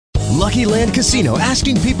Lucky Land Casino,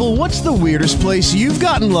 asking people, what's the weirdest place you've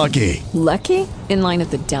gotten lucky? Lucky? In line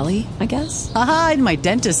at the deli, I guess? Aha, in my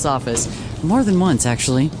dentist's office. More than once,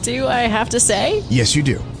 actually. Do I have to say? Yes, you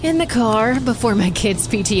do. In the car before my kids'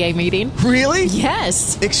 PTA meeting. Really?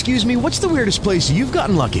 Yes. Excuse me, what's the weirdest place you've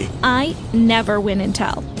gotten lucky? I never win and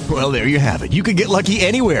tell. Well, there you have it. You can get lucky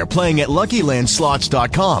anywhere, playing at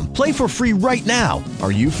LuckyLandSlots.com. Play for free right now.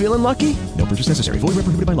 Are you feeling lucky? No purchase necessary. Void where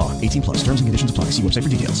prohibited by law. 18 plus. Terms and conditions apply. See website for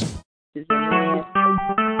details.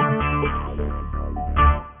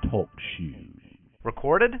 Talk shoes.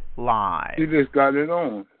 Recorded live. You just got it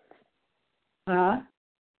on. Huh?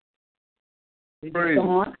 Did Crazy. you come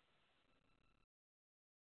on?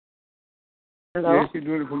 Hello? Yeah, she's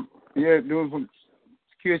doing it from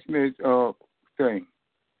Christmas thing.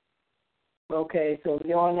 Okay, so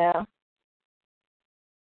you're on now?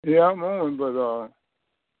 Yeah, I'm on, but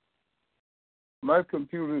my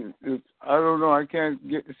computer is, I don't know, I can't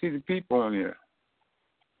get to see the people on here.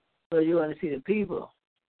 So you want to see the people?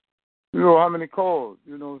 You know how many calls,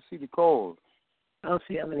 see the calls. I don't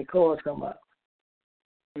see how many calls come up.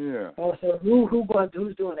 Yeah. Oh, so who's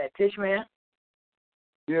doing that? Tish man?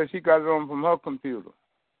 Yeah, she got it on from her computer.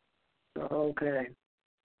 Okay.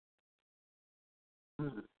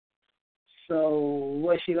 So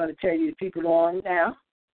what's she going to tell you people on now?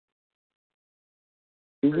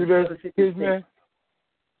 Did you do that, Tish man?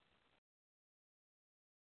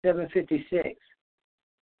 7:56.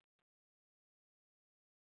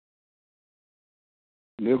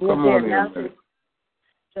 They'll come on in.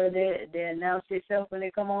 So they announce themselves when they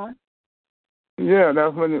come on? Yeah,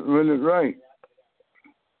 that's when it's right.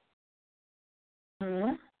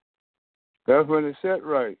 Mm-hmm. That's when it's set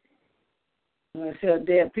right. So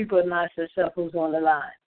there people announce themselves who's on the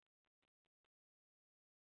line.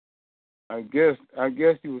 I guess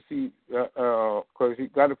you will see, because she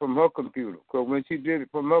got it from her computer. Because when she did it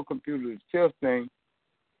from her computer, the test thing,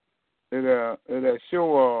 it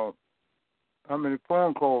show how many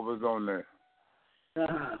phone calls was on there.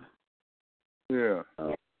 Uh-huh. Yeah.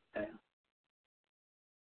 Okay.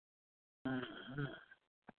 Uh-huh.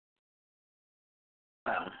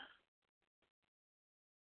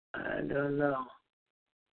 I don't know.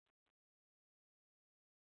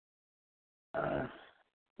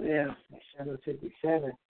 Yeah,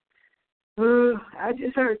 7:57. I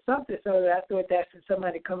just heard something, so I thought that's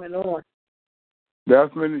somebody coming on.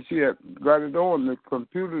 That's when she had got it on the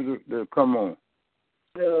computer to come on.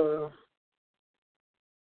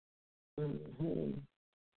 Mm-hmm.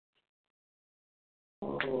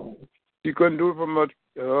 Oh. She couldn't do it from a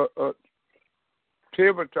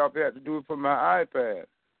tabletop. She had to do it from my iPad.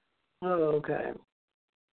 Oh, okay.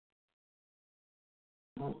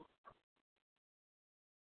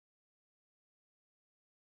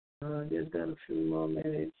 Just got a few more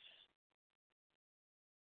minutes.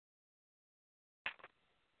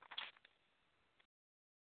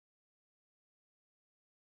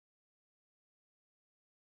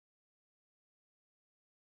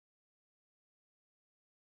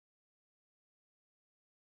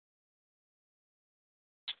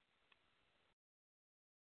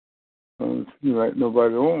 Don't seem like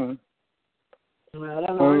nobody on. Well, I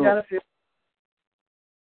don't know. I got a few.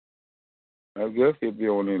 I guess he'll be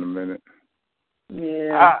on in a minute.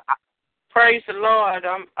 Yeah. Praise the Lord.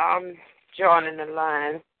 I'm joining the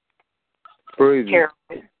line. Praise Carol.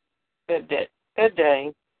 Good day.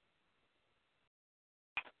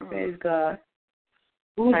 Praise God.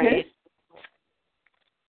 Who's this?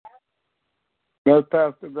 That's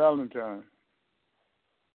Pastor Valentine.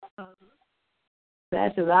 I'm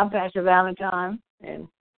Pastor Valentine. And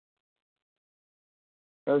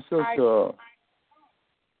that's Sister.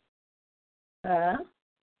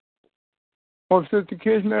 Sister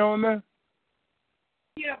Kishner on there?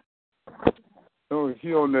 Yeah. Oh,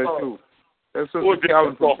 she on there too. That's Who is Sister this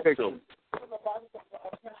I'm talking to?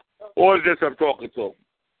 Who is this I'm talking to?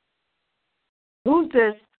 Who's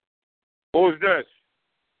this? Who's this?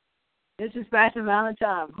 This is Pastor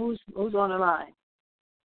Valentine. Who's on the line?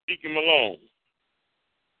 Deacon Malone.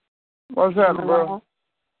 What's happening, bro?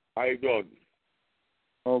 How you doing?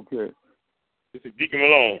 Okay. This is Deacon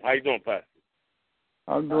Malone. How you doing, Pastor?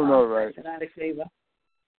 I'm doing all right.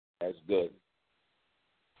 That's good.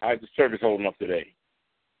 How's the service holding up today?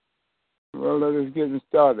 Well, let us get it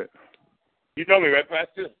started. You know me, right,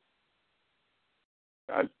 Pastor?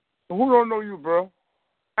 Who don't know you, bro?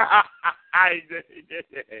 You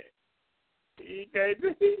got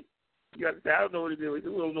to say, I don't know what it is.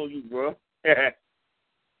 Who don't know you, bro?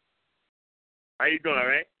 How you doing, all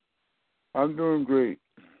right? I'm doing great.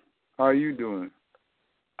 How are you doing?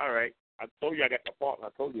 All right. I told you I got the part. I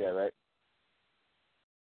told you that, right?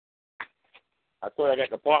 I told you I got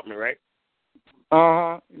the apartment, right?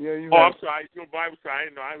 Uh-huh. Yeah, you I'm have. sorry. You're doing Bible study. I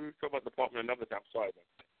didn't know. I was talking about the apartment another time. Sorry about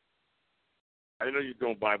that. I didn't know you were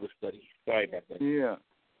doing Bible study. Sorry about that. Yeah.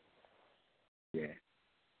 Yeah.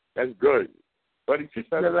 That's good. But it's just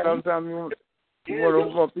Sometimes you want to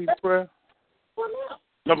open up these prayer?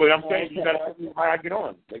 No, but I'm saying you got to ask me how I get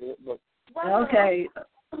on. Like, look. Okay.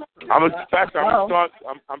 I'm a pastor. I'm gonna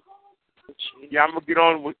get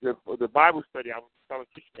on with the Bible study. I'm gonna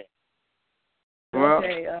teach that. Well,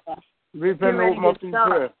 Okay. we've been open up these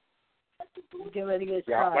prayer. Get ready to get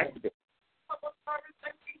Yeah, started.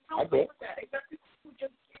 I bet.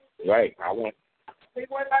 Right. I want.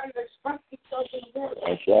 That's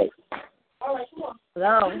right.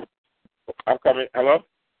 Hello? I'm coming. Hello?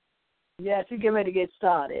 Yes, you get ready to get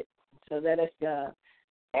started. So let us all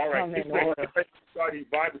right. come in order. Starting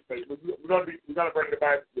Bible study. We're gonna bring the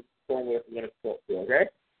Bible to the phone with we're gonna talk to, okay?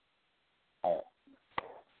 All right.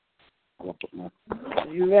 I'm gonna put my.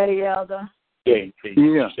 You ready, Elder? Yeah.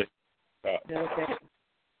 Okay.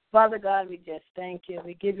 Father God, we just thank you.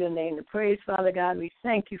 We give your name the praise, Father God. We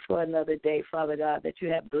thank you for another day, Father God, that you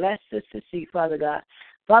have blessed us to see, Father God.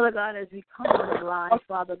 Father God, as we come on the line,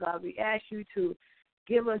 Father God, we ask you to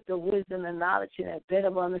give us the wisdom and knowledge and a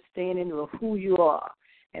better understanding of who you are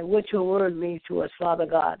and what your word means to us, Father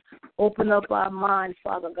God. Open up our minds,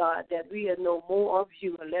 Father God, that we know more of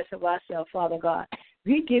you and less of ourselves, Father God.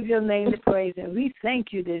 We give your name the praise, and we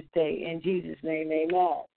thank you this day. In Jesus' name,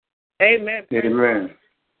 amen. Amen. Amen.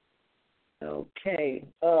 Okay.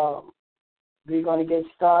 We're going to get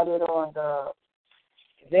started on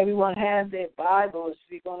if everyone has their Bibles,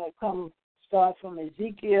 we're going to start from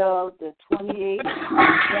Ezekiel, the 28th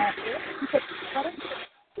chapter.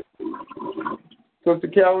 Sister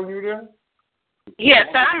Carol, you there? Yes,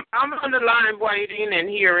 I'm on the line waiting and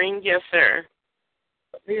hearing. Yes, sir.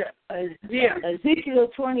 Yeah. Ezekiel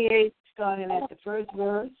 28, starting at the first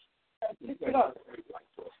verse.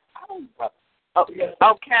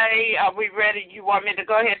 Okay, are we ready? You want me to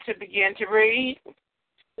go ahead to begin to read?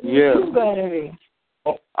 Yeah. You better read.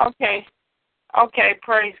 Okay,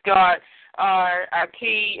 praise God. Our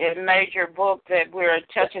key and major book that we're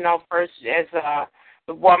touching on first, as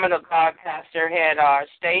the woman of God pastor had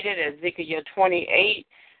stated, Ezekiel 28.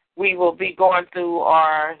 We will be going through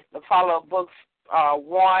the follow-up books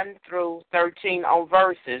 1 through 13 on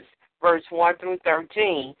verse 1 through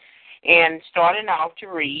 13. And starting off to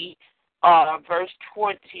read verse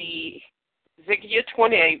 20, Ezekiel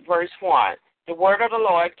 28, verse 1. The word of the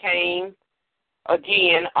Lord came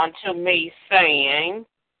again unto me, saying,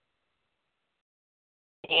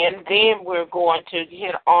 and then we're going to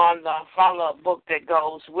hit on the follow-up book that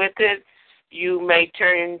goes with it. You may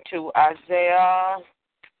turn to Isaiah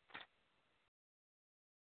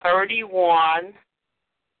 31.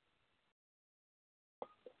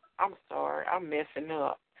 I'm sorry, I'm messing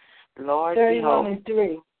up. Lord, 31 and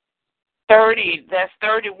 3. 30, that's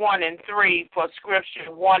 31 and 3 for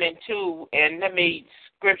Scripture 1 and 2. And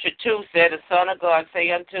Scripture 2 said, the Son of God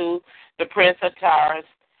say unto the Prince of Tyrus,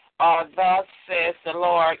 thus says the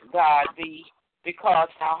Lord God, because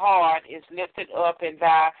thy heart is lifted up, and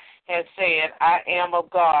thou hast said, I am of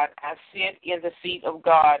God. I sit in the seat of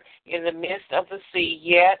God in the midst of the sea,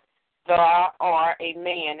 yet thou art a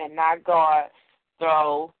man and not God,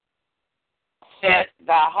 thou set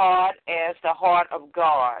thy heart as the heart of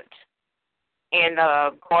God. And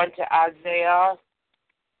going to Isaiah,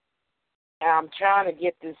 I'm trying to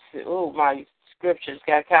get this. Oh, my scriptures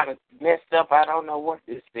got kind of messed up. I don't know what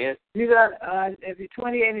this is. You got, if you're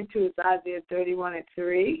 28 and 2, it's Isaiah 31 and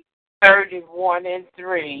 3. 31 and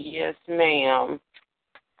 3, yes, ma'am.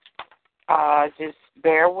 Just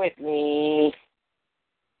bear with me.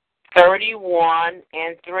 31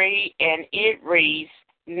 and 3, and it reads,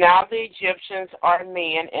 now the Egyptians are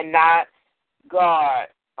men and not God,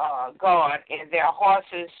 and their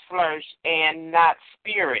horses flourish and not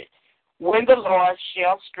spirit. When the Lord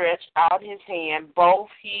shall stretch out his hand, both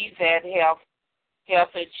he that hath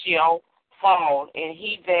it shall fall, and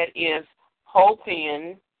he that is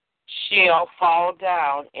hoping shall fall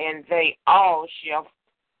down, and they all shall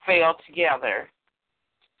fail together.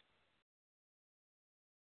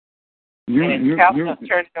 I'll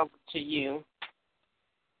turn it over to you.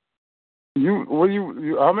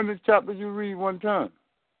 How many chapters you read one time?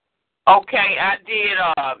 Okay, I did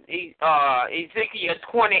Ezekiel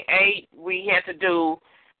 28. We had to do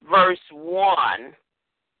verse 1.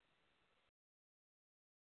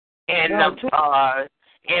 And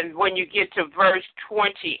when you get to verse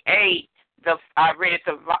 28, I read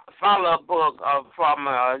the follow-up book from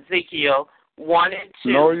Ezekiel 1 and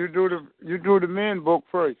 2. No, you do the main book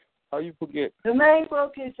first. How you forget? The main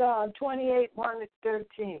book is 28, 1 to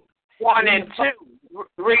 13. 1 and 2.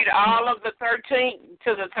 Read all of the 13th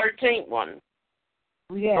to the 13th one.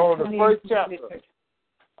 Yeah, the first chapter.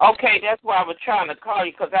 Okay, that's why I was trying to call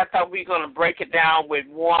you, because I thought we were going to break it down with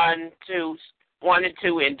 1 and 2,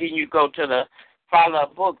 and then you go to the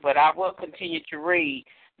follow-up book. But I will continue to read.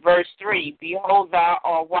 Verse 3, Behold, thou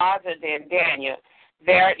art wiser than Daniel.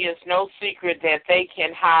 There is no secret that they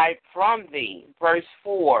can hide from thee. Verse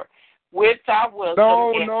 4, with thy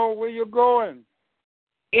wisdom. No, where you going?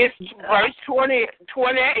 It's verse 28.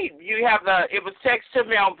 You have it was text to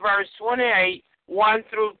me on verse 28, 1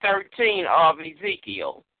 through 13 of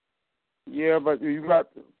Ezekiel. Yeah, but you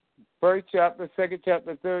got the first chapter, second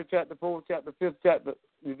chapter, third chapter, fourth chapter, fifth chapter.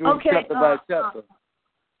 You do chapter by chapter.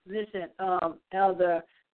 Listen, Elder,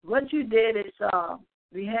 what you did is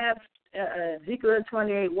we have Ezekiel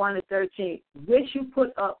 28, 1 to 13, which you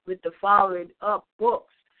put up with the following up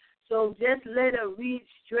books. So just let her read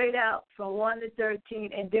straight out from 1 to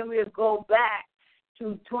 13, and then we'll go back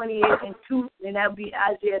to 28 and 2, and that'll be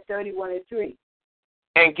Isaiah 31 and 3.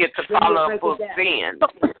 And get the follow-up book then.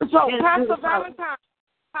 So Pastor Valentine.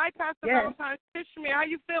 Hi, Pastor Valentine. Kishmi, how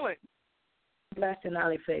you feeling? Blessed and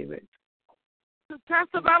highly favored.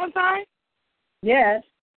 Pastor Valentine? Yes.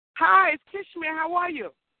 Hi, it's Kishmi. How are you?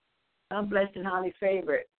 I'm blessed and highly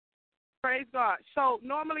favored. Praise God. So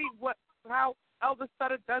normally how Elder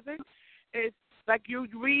Sutter does it is like you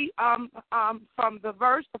read from the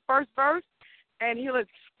first verse, and he'll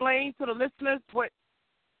explain to the listeners what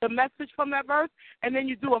the message from that verse, and then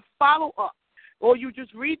you do a follow-up. Or you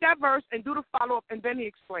just read that verse and do the follow-up, and then he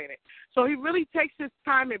explain it. So he really takes his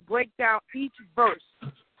time and break down each verse.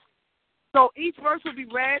 So each verse will be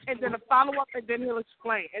read, and then a follow-up, and then he'll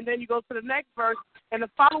explain. And then you go to the next verse, and a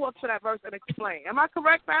follow-up to that verse and explain. Am I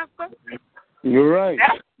correct, Pastor? You're right.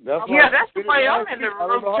 That's the way I'm in the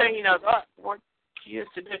routine of what you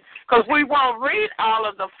used to do. Because we won't read all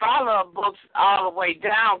of the follow-up books all the way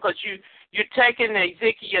down, because you're taking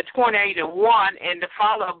Ezekiel 28 and 1, and the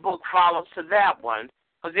follow-up book follows to that one.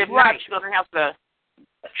 Because if not, you're going to have to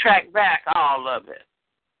track back all of it.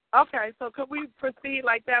 Okay, so could we proceed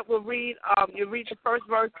like that? We'll read. You read the first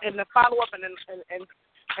verse and the follow-up,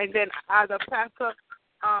 and then either Pastor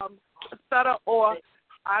Sutter or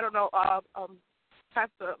I don't know,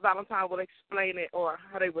 Pastor Valentine will explain it, or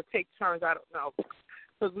how they would take turns. I don't know,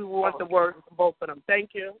 because we want the words from both of them.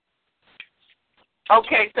 Thank you.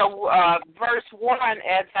 Okay, so verse 1,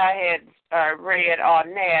 as I had read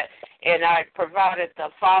on that, and I provided the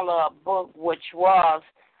follow-up book, which was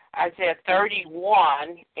Isaiah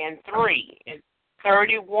 31 and 3. And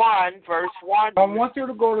 31, verse 1. I want you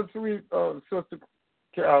to go to 3, Sister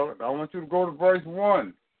Carol. I want you to go to verse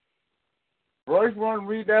 1. Verse 1,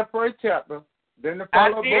 read that first chapter. Then the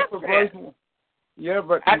follow-up book of verse 1. Yeah,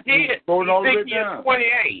 but I did. Going all the way down.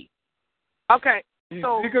 28. Okay.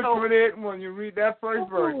 Ezekiel 28, when you read that first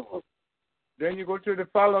verse, then you go to the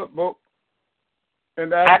follow-up book,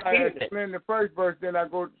 and after I explain the first verse, then I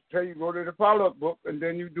go to the follow-up book, and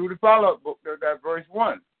then you do the follow-up book, that verse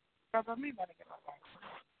 1.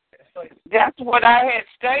 That's what I had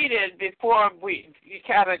stated before you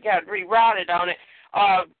kind of got rerouted on it.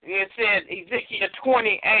 It said Ezekiel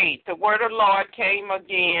 28, the word of the Lord came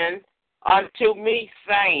again unto me,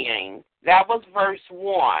 saying, that was verse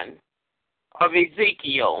 1. Of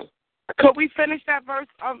Ezekiel. Could we finish that verse,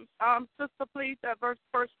 sister, please? That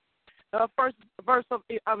first verse of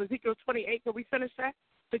Ezekiel 28. Could we finish that?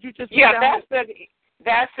 Could you just? Yeah, that's the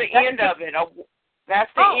end of it.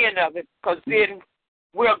 That's the end of it. Because then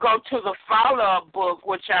we'll go to the follow-up book,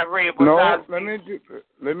 which I read. Let me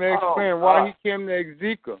explain why he came to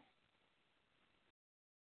Ezekiel.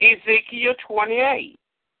 Ezekiel 28.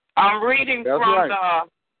 I'm reading that's from right.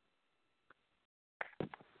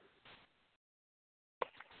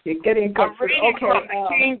 You're getting I'm reading from the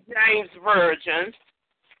King James Version.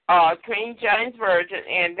 King James Version,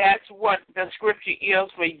 and that's what the scripture is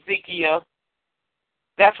for Ezekiel.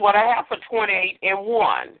 That's what I have for 28 and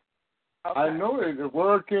 1. Okay. I know it. The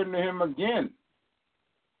word came to him again.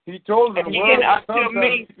 He told them and the word until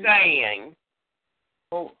me saying.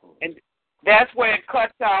 Oh. And that's where it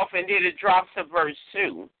cuts off, and then it drops to verse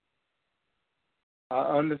 2.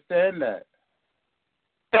 I understand that.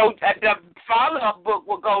 So the follow-up book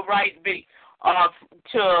will go right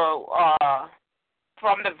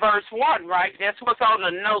from the verse 1, right? That's what's on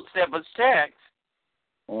the notes that was text.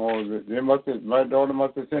 Oh, my daughter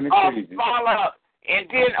must have sent it crazy. Follow-up. And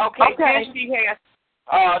then, then she has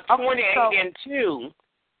 28 and 2.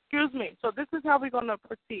 Excuse me. So this is how we're going to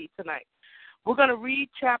proceed tonight. We're going to read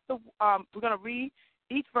we're going to read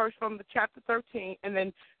each verse from the chapter 13, and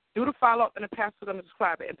then do the follow-up, and the pastor's going to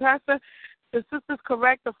describe it. And Pastor, the sister's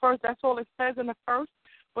correct. The first, that's all it says in the first.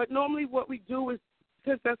 But normally what we do is,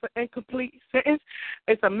 since that's an incomplete sentence,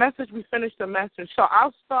 it's a message. We finish the message. So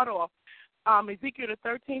I'll start off. Ezekiel, the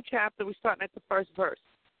 13th chapter, we're starting at the first verse.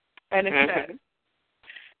 And it says,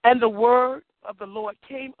 "And the word of the Lord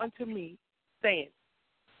came unto me, saying,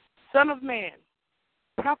 Son of man,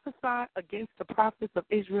 prophesy against the prophets of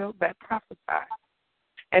Israel that prophesy,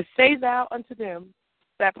 and say thou unto them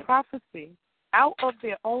that prophesy out of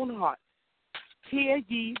their own hearts, hear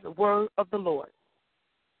ye the word of the Lord.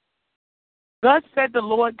 Thus said the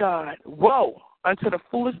Lord God, Woe unto the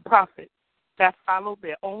foolish prophets that follow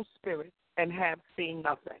their own spirit and have seen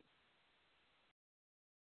nothing."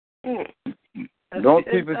 Don't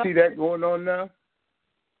people see that going on now?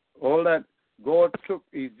 All that God took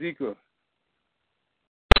Ezekiel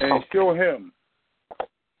and showed him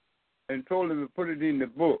and told him to put it in the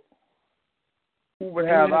book. Who would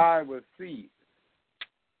have eyes will see.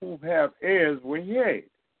 Who have ears will hear.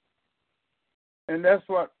 And that's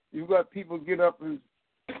what you got people get up and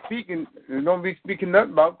speaking and don't be speaking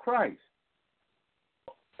nothing about Christ.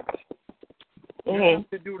 You have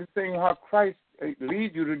to do the thing how Christ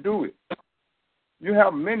leads you to do it. You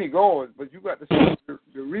have many gods, but you got to see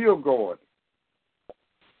the real God.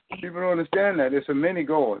 People don't understand that. It's a many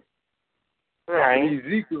God. Right.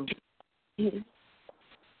 Ezekiel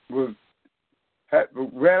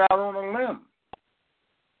ran out on a limb.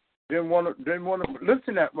 Didn't want to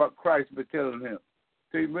listen at what Christ was telling him.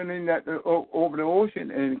 So he went in over the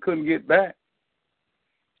ocean and couldn't get back.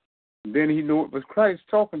 Then he knew it was Christ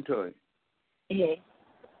talking to him.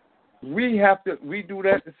 We do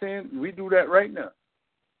that the same. We do that right now.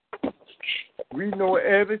 We know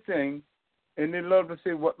everything, and they love to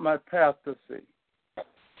say what my pastor say.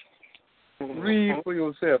 Read for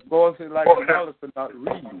yourself. God said, like an elephant, not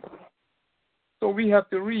read. So we have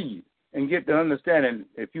to read and get the understanding.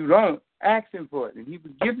 If you don't, ask him for it, and he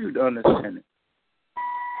will give you the understanding.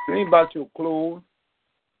 It ain't about your clothes,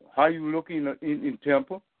 how you looking in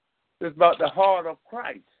temple. It's about the heart of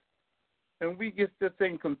Christ. And we get this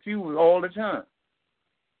thing confused all the time.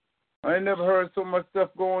 I ain't never heard so much stuff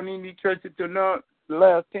going in these churches till now. The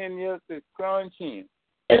last 10 years, they're crying chin.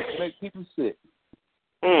 Make people sick.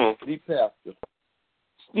 These pastors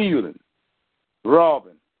stealing,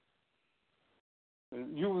 robbing,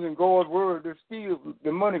 and using God's word to steal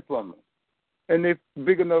the money from them. And they're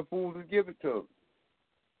big enough fools to give it to them.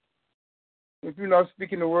 If you're not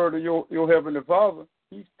speaking the word of your Heavenly Father,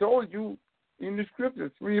 He's told you in the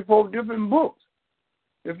Scriptures, 3 or 4 different books.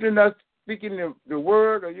 If you're not speaking the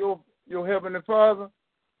word of your Heavenly Father,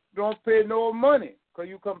 don't pay no money, because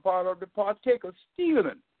you come part of the partaker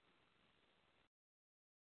stealing.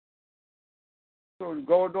 So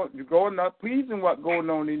God not pleasing what's going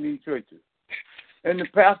on in these churches. And the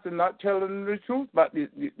pastor not telling them the truth about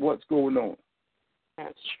what's going on.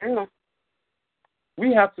 That's true.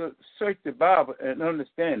 We have to search the Bible and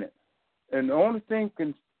understand it. And the only thing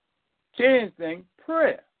can change things,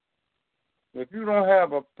 prayer. If you don't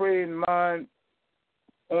have a praying mind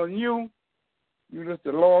on you, you're just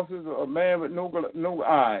the losses of a man with no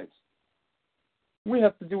eyes. We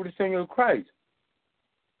have to do the thing of Christ.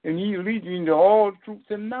 And He leads you into all truth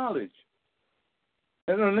and knowledge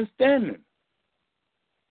and understanding.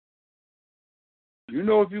 You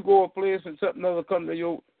know, if you go a place and something other come to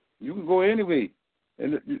you can go anyway.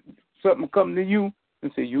 And something come to you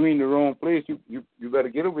and say, you in the wrong place, you better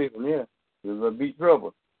get away from here. There's going to be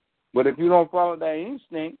trouble. But if you don't follow that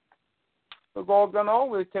instinct, God's going to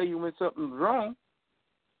always tell you when something's wrong.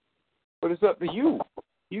 But it's up to you.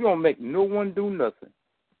 You don't make no one do nothing.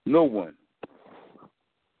 No one.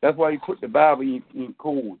 That's why He put the Bible in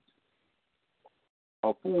codes.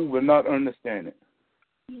 A fool will not understand it.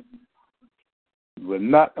 Will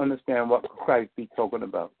not understand what Christ be talking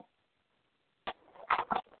about.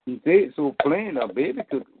 He said so plain. A baby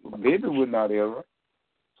would not err.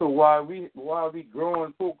 So why are we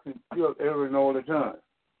growing folks and still erring all the time?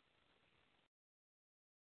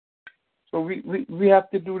 So we have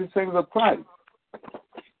to do the things of Christ,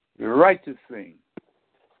 the righteous thing.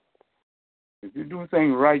 If you do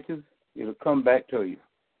things righteous, it'll come back to you.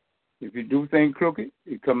 If you do things crooked,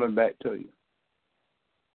 it's coming back to you.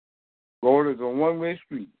 God is a one-way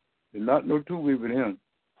street. There's not no two-way with Him.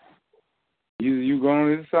 Either you go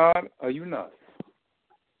on His side or you not.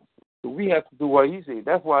 So we have to do what He said.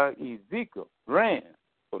 That's why Ezekiel ran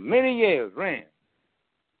for many years.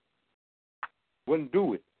 Wouldn't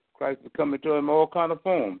do it. Christ was coming to him all kind of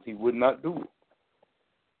forms. He would not do it.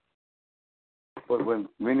 But when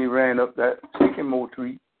he ran up that sycamore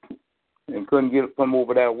tree and couldn't get from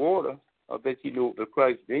over that water, I bet you knew it was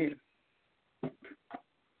Christ then.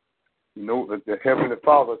 You know that the Heavenly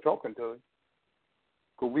Father talking to him.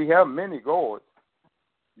 Because we have many gods.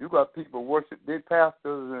 You got people worship their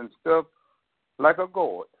pastors and stuff like a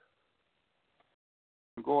god.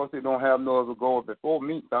 God said, don't have no other God before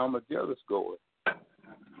me, so I'm a jealous God.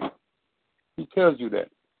 He tells you that.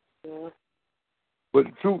 Yeah. But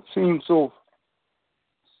the truth seems so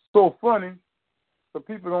funny, so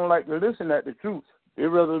people don't like to listen at the truth. They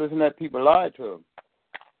rather listen at people lie to them.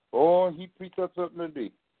 Oh, he preached up something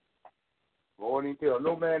today. Oh, he tell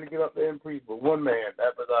no man to get up there and preach, but one man,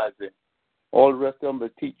 that was Isaiah. All the rest of them are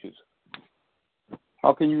teachers.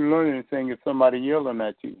 How can you learn anything if somebody yelling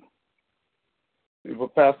at you? If a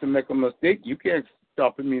pastor make a mistake, you can't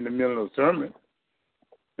stop him in the middle of a sermon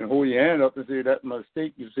and hold your hand up and say, that's a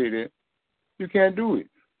mistake, you say that. You can't do it.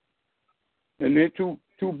 And they're too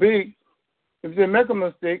big if they make a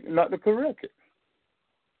mistake not to correct it.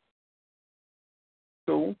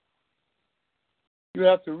 So you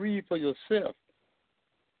have to read for yourself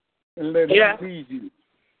and let him lead you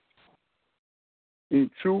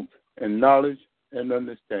in truth and knowledge and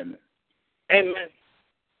understanding. Amen.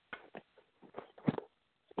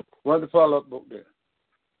 What's the follow-up book there?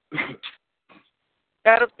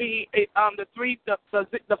 That'll be the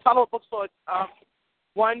follow-up books for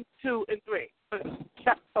 1, 2, and 3.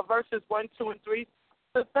 For verses 1, 2, and 3,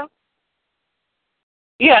 sister?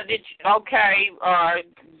 Yeah, okay.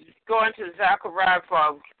 Going to Zechariah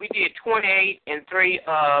we did 28 and 3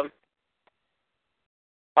 of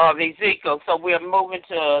Ezekiel. So we're moving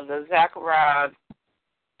to the Zechariah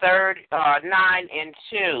 9 and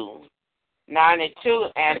 2. 9 and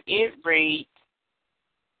 2, and it reads,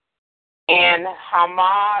 and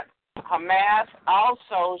Hamath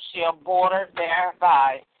also shall border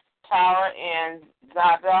thereby, Tyre and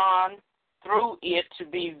Zidon, through it to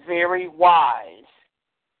be very wise.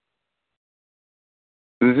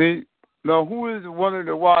 See, now who is one of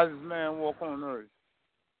the wisest men walk on earth?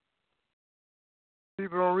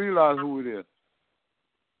 People don't realize who it is.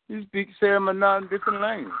 He speaks 7 or 9 different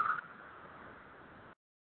languages.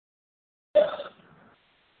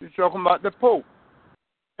 You're talking about the Pope.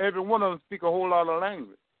 Every one of them speak a whole lot of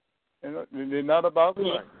language. And they're not about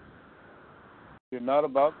Christ. They're not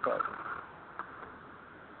about Christ.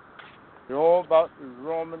 They're all about the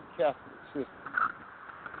Roman Catholic system.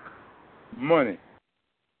 Money.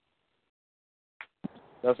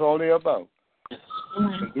 That's all they're about.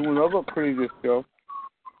 They're doing other crazy stuff.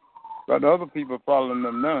 Got other people following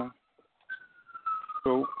them now.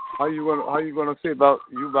 So how you gonna say about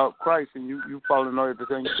Christ and you following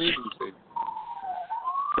everything Satan said?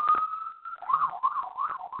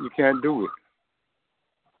 You can't do it.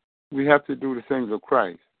 We have to do the things of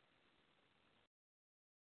Christ.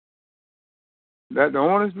 That the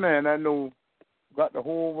honest man I know got the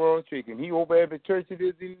whole world shaking. He over every church it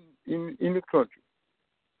is in the country.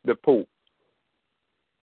 The Pope.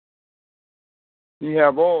 He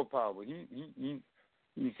have all power. He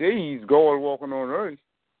say he's God walking on earth.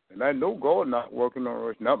 And I know God not working on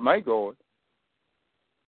earth, not my God.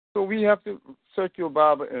 So we have to search your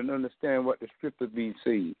Bible and understand what the scripture be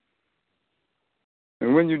saying.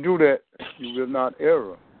 And when you do that, you will not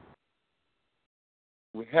err.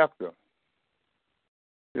 We have to.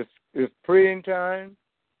 It's praying time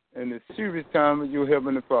and it's serious time with your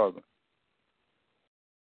Heavenly Father.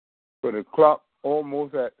 For the clock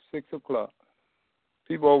almost at 6 o'clock.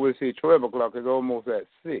 People always say 12 o'clock is almost at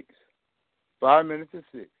 6. 5 minutes to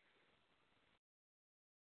 6.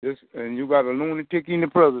 And you got a lunatic in the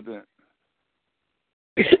president.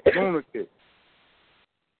 Lunatic.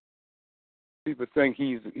 People think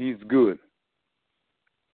he's good.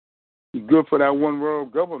 He's good for that one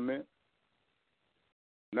world government.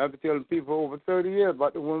 And I've been telling people over 30 years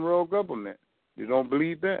about the one world government. You don't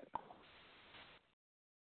believe that?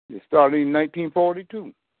 It started in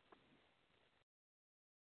 1942.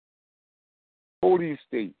 Police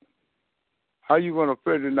state. How you going to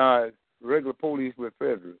federalize regular police with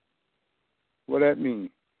federal? What that mean?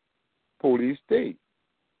 Police state.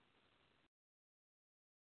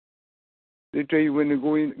 They tell you when to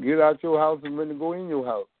go in, get out your house and when to go in your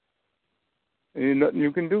house. Ain't nothing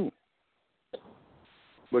you can do.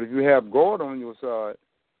 But if you have God on your side,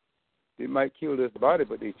 they might kill this body,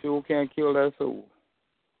 but they sure can't kill that soul.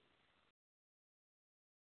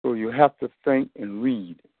 So you have to think and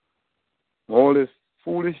read. All this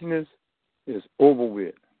foolishness is over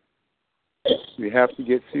with. We have to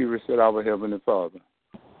get serious at our Heavenly Father.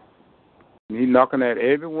 And He's knocking at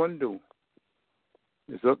everyone's door.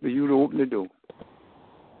 It's up to you to open the door.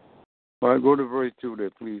 All right, go to verse 2 there,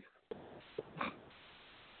 please.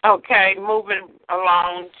 Okay, moving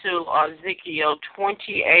along to Ezekiel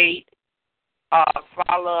 28,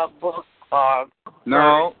 follow-up book.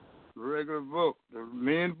 No, regular book, the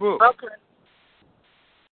main book.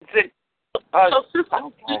 Okay. So, sister,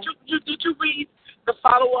 did you read the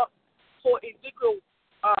follow-up for Ezekiel?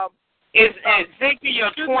 It's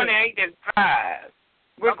Ezekiel 28 and 5.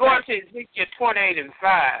 We're going to Ezekiel 28 and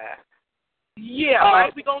 5. Yeah,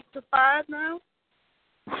 right? We going to 5 now?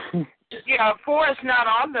 Yeah, 4 is not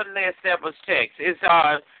on the list that was text. It's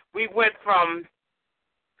we went from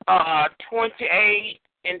 28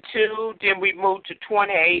 and 2, then we moved to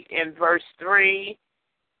 28 and verse 3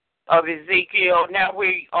 of Ezekiel. Now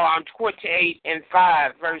we are on 28 and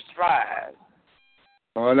 5, verse 5.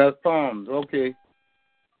 Oh, that's Psalms. Okay.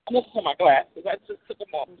 I'm going to put my glasses. I just took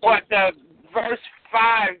them off. But the verse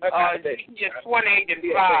 5, Ezekiel 28 and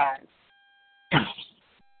 5.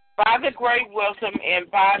 By the great wisdom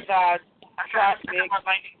and by thy traffic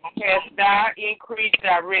hast thou increased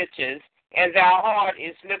thy riches, and thy heart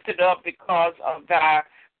is lifted up because of thy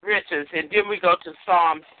riches. And then we go to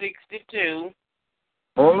Psalm 62.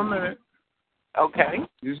 Hold a minute. Okay.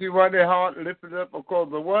 You see why their heart lifted up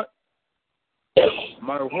because of what?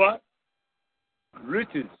 My what?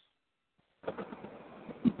 Riches.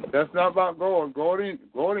 That's not about God. God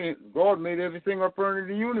made everything up in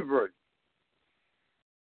the universe.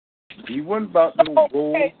 He wasn't about no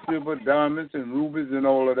gold, silver, diamonds, and rubies and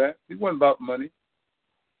all of that. He wasn't about money.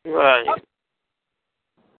 Right.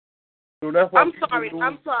 So that's what I'm sorry.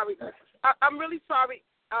 I'm really sorry,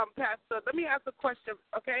 Pastor. Let me ask a question,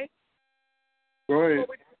 okay? Go ahead.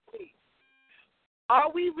 Are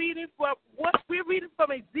we reading from what we're reading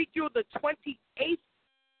from Ezekiel the 28th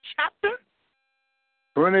chapter?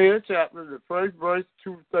 28th chapter, the first verse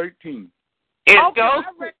to 13.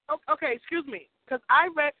 Okay, excuse me, because I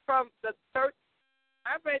read from the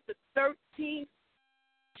 13th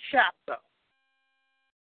chapter.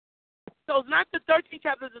 So it's not the 13th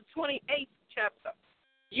chapter, it's the 28th chapter.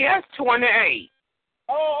 Yes, 28.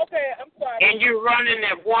 Oh, okay, I'm sorry. And you're running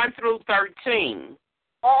at 1 through 13.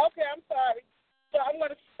 Oh, okay, I'm sorry. So I'm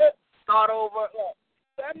going to start over. Oh,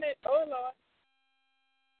 Lord.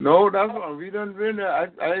 No, that's what we done been there. I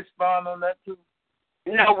expound on that too.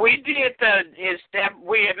 No, we did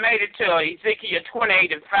we had made it to Ezekiel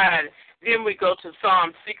 28 and 5. Then we go to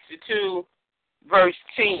Psalm 62, verse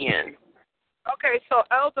 10. Okay, so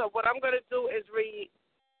Elder, what I'm going to do is read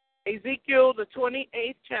Ezekiel the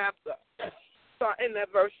 28th chapter, starting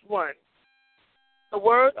at verse 1. The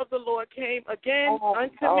word of the Lord came again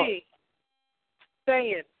unto me,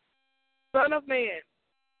 saying, Son of man,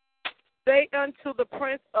 say unto the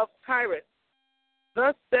prince of Tyrus,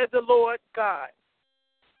 thus said the Lord God,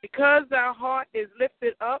 because thy heart is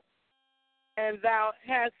lifted up, and thou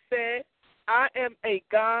hast said, I am a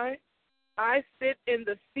God, I sit in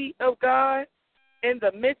the seat of God, in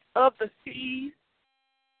the midst of the seas,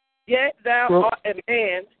 yet thou art a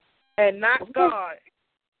man, and not God.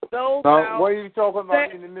 Though now, what are you talking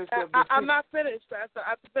about in the midst of the sea? I'm not finished, Pastor. I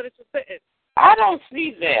have to finish the sentence. I don't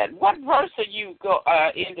see that. What verse are you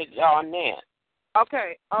ended on that?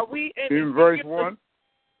 Okay, are we in verse 1?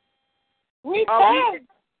 We said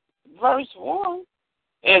verse 1.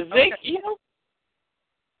 Ezekiel.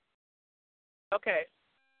 Okay.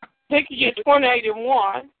 Ezekiel 28 and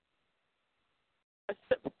 1.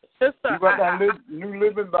 Sister, you got that New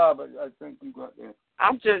Living Bible, I think you got that.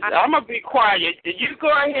 I'm going to be quiet. You go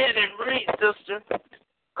ahead and read, sister.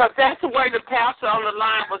 Because that's the way the pastor on the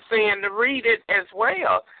line was saying to read it as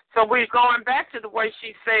well. So we're going back to the way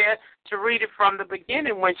she said to read it from the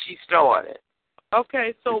beginning when she started.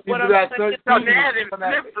 Okay, so what I'm saying is that in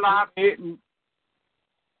flip-flop.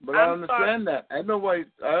 But I understand that. I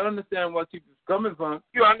understand what she's coming from.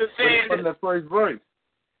 You understand from the first verse.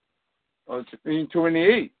 In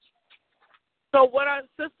 28. So what I'm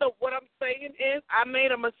saying is I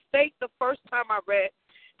made a mistake the first time I read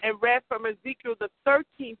from Ezekiel the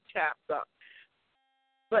 13th chapter.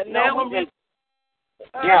 But now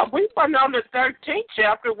we went on the 13th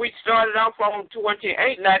chapter. We started off on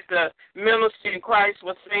 28, like the minister in Christ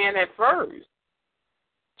was saying at first.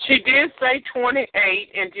 She did say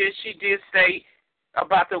 28, and she did say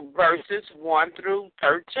about the verses 1 through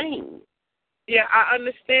 13. Yeah, I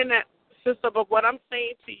understand that, sister, but what I'm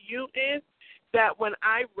saying to you is that when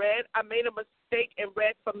I made a mistake and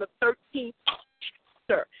read from the 13th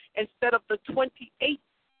chapter instead of the 28th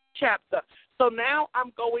chapter. So now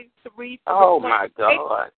I'm going to read from the 28th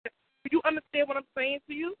chapter. Do you understand what I'm saying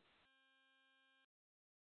to you?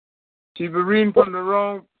 She's reading from the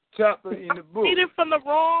wrong chapter in the book. Reading from the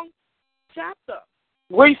wrong chapter.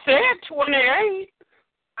 We said 28.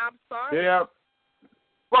 I'm sorry. Yeah.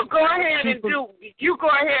 Well, go ahead and do. You go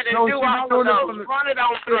ahead and do all of those. Run it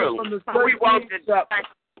on through. We want to.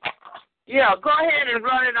 Yeah, go ahead and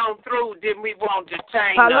run it on through. Then we won't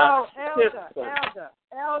detain. Hello,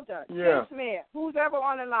 Elder. Yeah. Smith, who's ever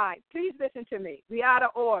on the line, please listen to me. We out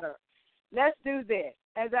of order. Let's do this.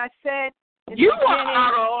 As I said, you are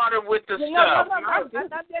out of order with the stuff. No. I'm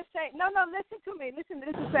just saying. No. Listen to me. Listen.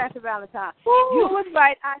 This is Pastor Valentine. You was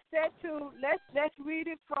right. I said let's read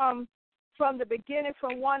it from the beginning,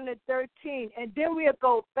 from 1 to 13, and then we'll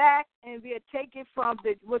go back and we'll take it from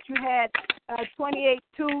what you had,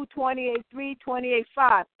 28:2, 28:3,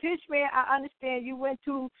 28:5. Tishman, I understand you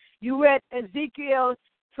read Ezekiel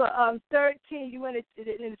for 13. You went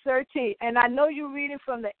in 13, and I know you're reading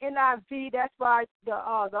from the NIV. That's why the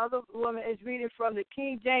other woman is reading from the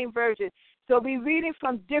King James Version. So we're reading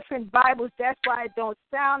from different Bibles. That's why it don't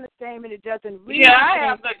sound the same and it doesn't read. Yeah, I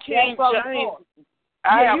have the King James.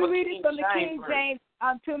 You're reading from the King James.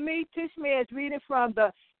 To me, Tishma is reading from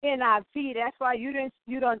the NIV. That's why you didn't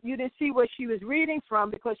see what she was reading from,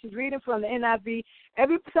 because she's reading from the NIV.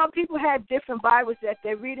 Some people have different Bibles that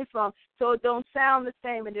they're reading from, so it don't sound the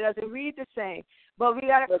same and it doesn't read the same. But we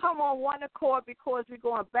got to come on one accord, because we're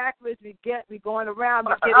going backwards. We're going around.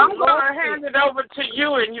 I'm going to hand it over to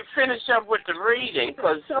you, and you finish up with the reading.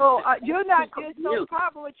 So you're not. There's no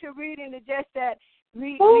problem with your reading. It's just that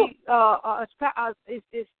it's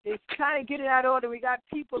trying to get it out of order. We got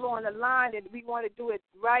people on the line, and we want to do it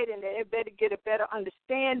right, and they better get a better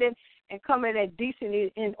understanding and come in and decently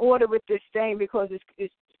in order with this thing, because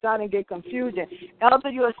it's starting to get confusing.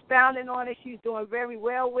 Elder, you're expounding on it. She's doing very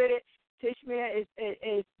well with it. Tishma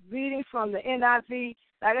is reading from the NIV.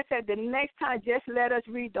 Like I said, the next time, just let us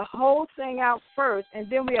read the whole thing out first, and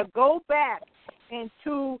then we'll go back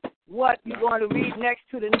into what you're going to read next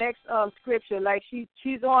to the next scripture. Like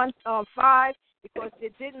she's on 5, because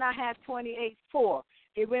it did not have 28:4.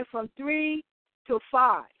 It went from 3 to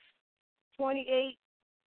 5. 28.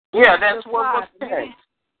 Yeah, that's what was said.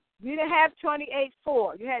 You didn't have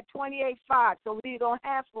 28:4. You had 28:5. So we don't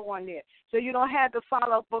have 4 on there. So you don't have the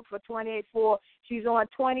follow-up book for 28:4. She's on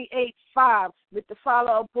 28:5. With the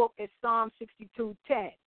follow-up book is Psalm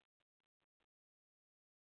 62:10.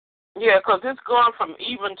 Yeah, because it's going from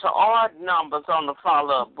even to odd numbers on the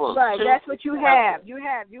follow-up book. Right, that's what you have.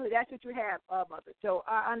 That's what you have, Mother. So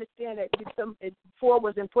I understand that 4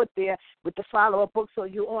 wasn't put there with the follow-up book, so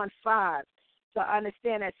you're on 5. So I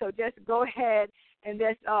understand that. So just go ahead and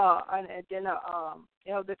then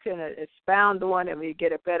Elder can expound on it and we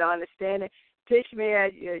get a better understanding.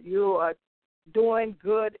 Tishma, you are doing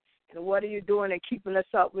good, and what are you doing and keeping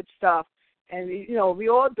us up with stuff? And we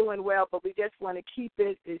all doing well, but we just want to keep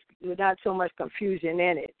it. There's not so much confusion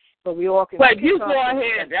in it, but we all can. But you go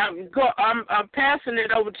ahead. I'm passing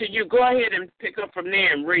it over to you. Go ahead and pick up from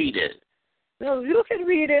there and read it. No, you can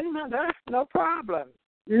read it, Mother. No problem.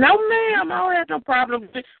 No, ma'am. I don't have no problem.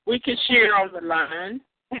 We can share on the line.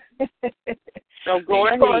 So go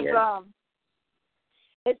ahead. I'm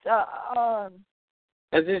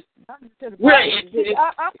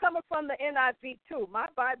coming from the NIV too. My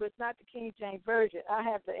Bible is not the King James Version. I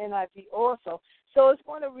have the NIV also, so it's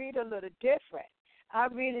going to read a little different. I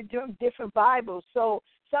read it different Bibles, so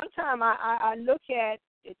sometimes I look at.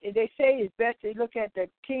 They say it's best to look at the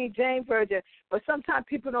King James Version, but sometimes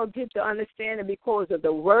people don't get the understanding because of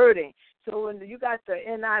the wording. So when you got the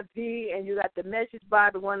NIV and you got the Message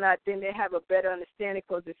Bible, then they have a better understanding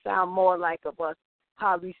because it sounds more like of us,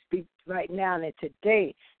 how we speak right now and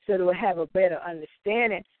today, so they will have a better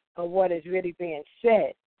understanding of what is really being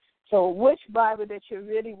said. So which Bible that you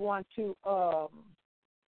really want to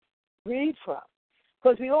read from?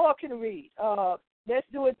 Because we all can read. Let's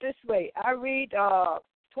do it this way. I read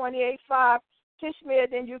 28:5, Tishma,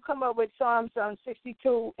 then you come up with Psalms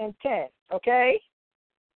 62:10, okay?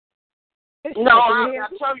 No, I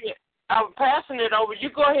tell you, I'm passing it over. You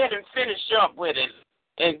go ahead and finish up with it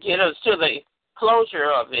and get us to the closure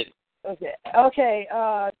of it. Okay.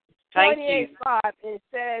 28:5, it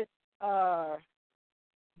says,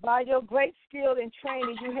 by your great skill and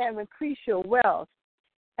training, you have increased your wealth.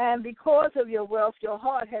 And because of your wealth, your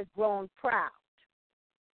heart has grown proud.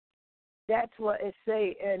 That's what it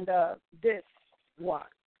say in this one.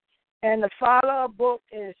 And the follow-up book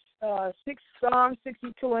is Psalm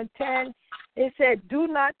 62:10. It said, do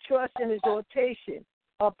not trust in exhortation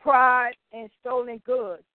or pride and stolen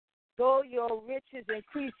goods. Though your riches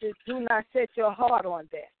increases, do not set your heart on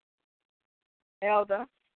them. Elder?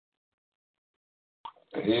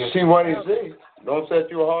 You see what he says? Don't set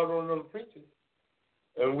your heart on them preachers.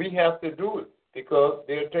 And we have to do it because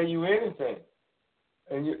they'll tell you anything.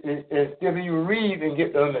 And instead of you read and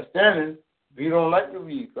get the understanding, we don't like to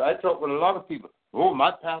read. So I talk with a lot of people. Oh,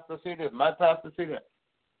 my pastor said this. My pastor said that.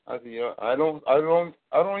 I said, I don't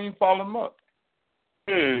even follow them up.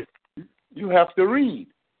 You have to read.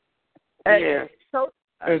 Yeah. So,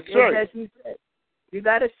 and search. As you said, you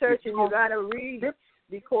got to search and you got to read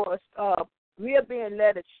because we are being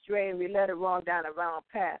led astray and we led it wrong down a wrong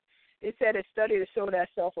path. It said to study to show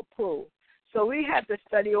thyself approved. So we have to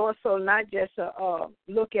study also, not just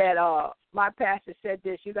look at my pastor said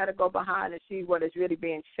this. You got to go behind and see what is really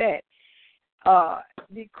being said,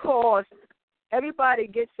 because everybody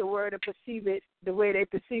gets the word and perceive it the way they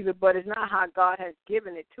perceive it, but it's not how God has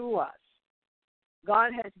given it to us.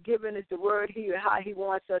 God has given us the word how He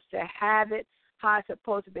wants us to have it, how it's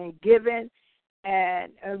supposed to be given,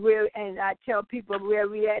 and I tell people where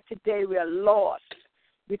we at today, we are lost.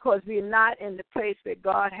 Because we're not in the place that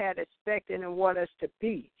God had expected and want us to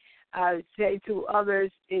be. I would say to others,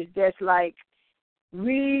 it's just like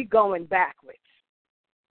we going backwards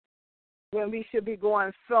when we should be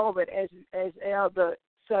going forward. As Elder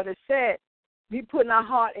Sutter said, we put in our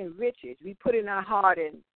heart in riches. We put in our heart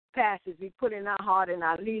in pastors. We put in our heart in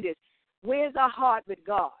our leaders. Where's our heart with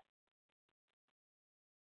God?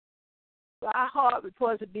 Well, our heart is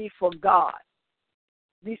supposed to be for God.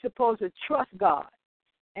 We're supposed to trust God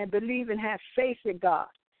and believe and have faith in God.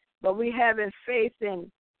 But we having faith in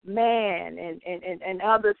man and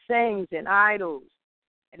other things and idols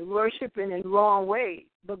and worshiping in the wrong way.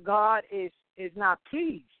 But God is not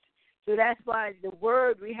pleased. So that's why the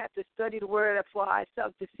word, we have to study the word for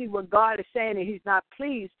ourselves to see what God is saying, and He's not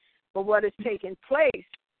pleased for what is taking place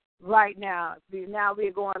right now. Now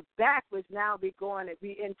we're going backwards. Now we're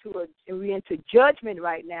into judgment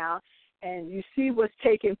right now. And you see what's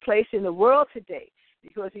taking place in the world today.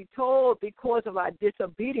 Because He told, because of our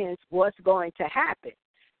disobedience, what's going to happen.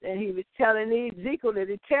 And He was telling Ezekiel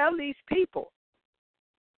to tell these people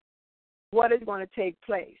what is going to take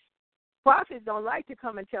place. Prophets don't like to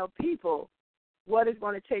come and tell people what is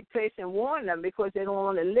going to take place and warn them because they don't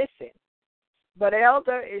want to listen. But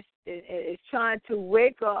Elder is trying to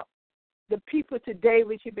wake up the people today,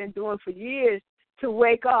 which you've been doing for years, to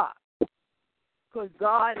wake up. Because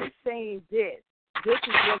God is saying this. This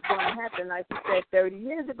is what's going to happen. Like he said 30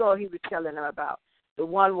 years ago, He was telling them about the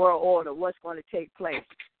one world order, what's going to take place.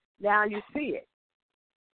 Now you see it.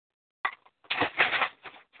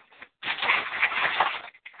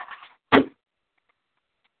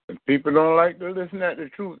 And people don't like to listen to the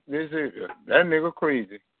truth. They say, that nigga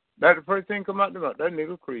crazy. That's the first thing come out their mouth. That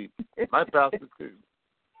nigga crazy. My pastor's crazy.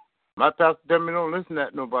 My pastor tell me don't listen to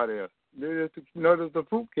nobody else. They just notice the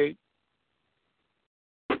fruitcake.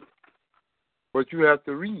 But you have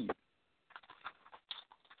to read.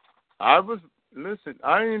 I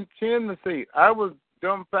ain't ashamed to say, I was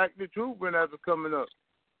dumbfounded too when I was coming up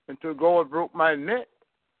until God broke my neck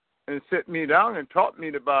and set me down and taught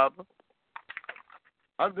me the Bible.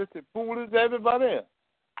 I just said, fool is everybody else.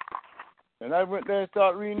 And I went there and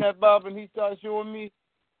started reading that Bible, and He started showing me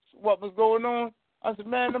what was going on. I said,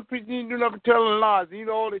 man, them preachers ain't doing nothing telling lies. They eat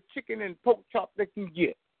all the chicken and pork chop they can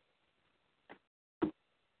get.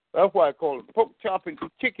 That's why I call them pork chop and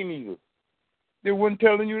chicken eaters. They weren't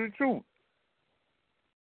telling you the truth.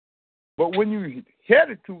 But when you hear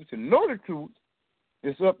the truth and know the truth,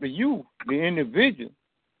 it's up to you, the individual,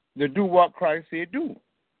 to do what Christ said do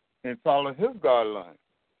and follow His guidelines.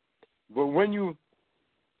 But when you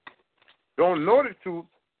don't know the truth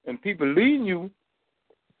and people leading you,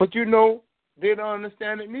 but you know they don't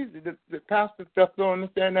understand it neither. The pastor stuff don't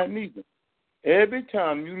understand that neither. Every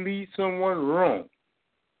time you lead someone wrong,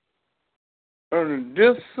 under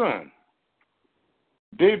this sun,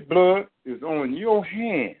 their blood is on your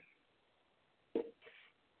hand.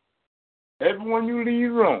 Everyone you lead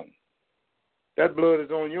wrong, that blood is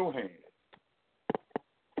on your hand.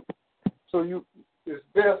 So it's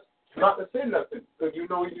best not to say nothing, because you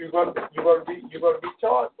know you're gonna be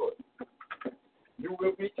charged for it. You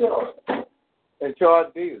will be charged and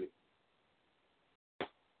charged daily.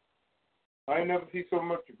 I ain't never see so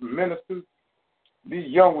much ministers. These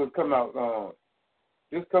young ones come out.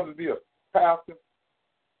 Just come to be a pastor.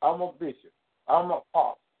 I'm a bishop. I'm a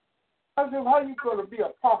apostle. I said, how you going to be a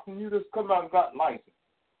apostle and you just come out and got license?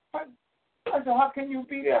 I said, how can you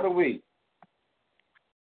be that way?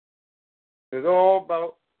 It's all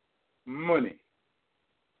about money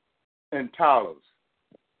and titles.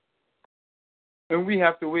 And we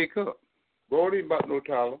have to wake up. God ain't about no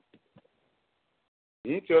title.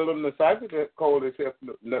 He tell them disciples that call themselves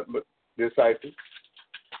disciples.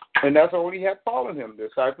 And that's all He had following Him,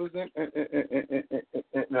 disciples and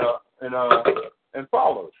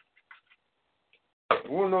followers.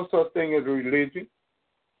 There was no such thing as a religion.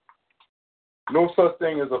 No such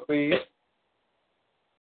thing as a faith.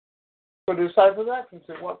 So the disciples asked Him,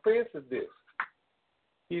 said, what faith is this?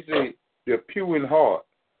 He said, they're pure in heart.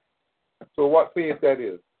 So what faith that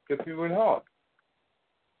is? the pure in heart.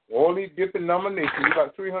 All these different denominations, you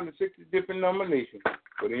got 360 different denominations,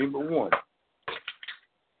 but ain't but one.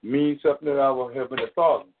 Means something to our Heavenly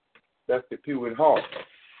Father. That's the pure in heart.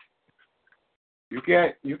 You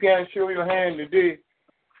can't show your hand today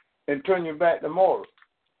and turn your back tomorrow,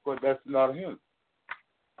 but that's not Him.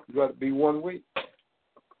 You got to be one way.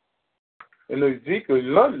 And Ezekiel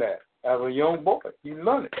learned that as a young boy. He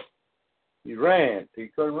learned it. He ran. He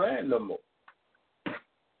couldn't run no more.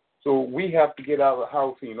 So we have to get our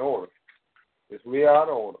house in order. It's way out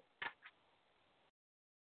of order.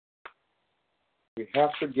 We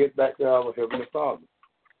have to get back to our Heavenly Father.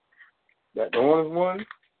 That the only one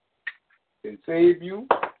can save you.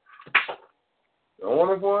 The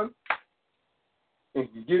only one can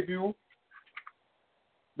give you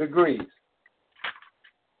the grace.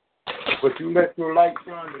 But you let your light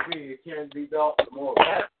shine today, it can't be dark tomorrow.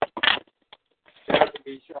 It has to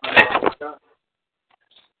be shining all the time.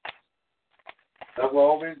 I've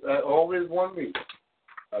always one me.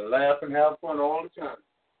 I laugh and have fun all the time.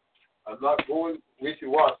 I'm not going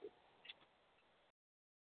wishy-washy.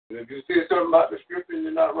 And if you say something about the scripture and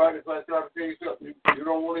you're not right, if I try to tell you something you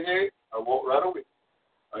don't want to hear, I walk right away.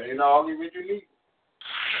 I ain't arguing with you neither.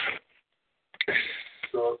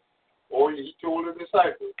 So, he told the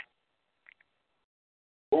disciples,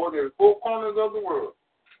 go to the four corners of the world.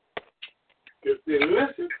 If they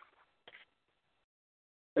listen,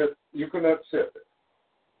 you can accept it.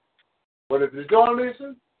 But if you don't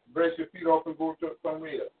listen, brace your feet off and go to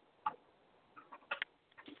somewhere else.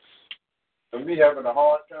 And we having a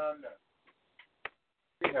hard time now.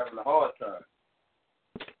 We having a hard time.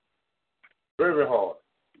 Very hard.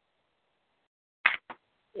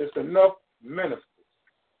 It's enough ministers,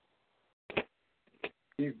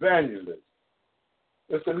 evangelists.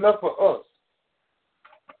 It's enough for us.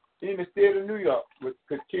 In the state of New York, which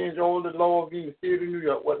could change all the laws in the state of New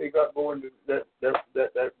York, what they got going that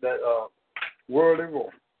worldly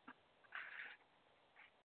war.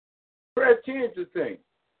 Prayer changed the thing.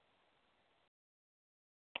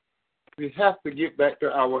 We have to get back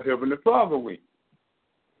to our Heavenly Father way.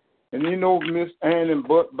 And Miss Ann and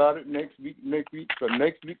Bud about it next week. So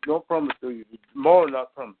next week, don't promise to you. Tomorrow,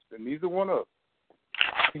 not promise. And neither one of us.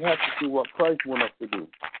 We have to do what Christ wants us to do.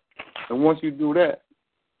 And once you do that,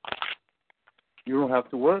 you don't have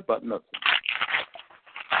to worry about nothing.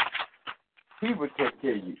 He will take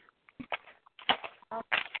care of you.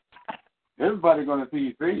 Everybody's going to see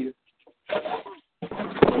you failure.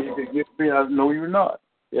 You can get free. I know you're not.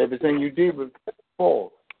 Everything you did was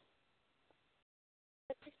false.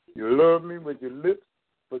 You love me with your lips,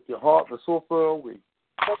 but your heart was so far away.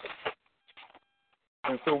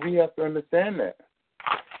 And so we have to understand that.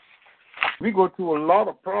 We go through a lot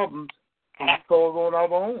of problems because on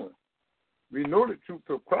our own. We know the truth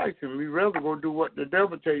of Christ, and we rather go do what the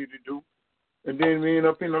devil tell you to do, and then we end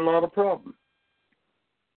up in a lot of problems.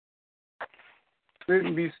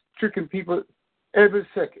 Satan be tricking people every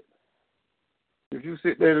second. If you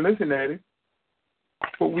sit there and listen at it,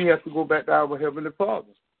 but we have to go back to our Heavenly Father.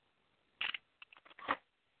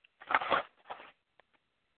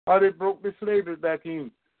 How they broke the slavery back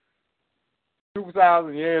in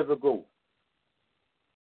 2,000 years ago.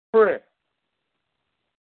 Prayer.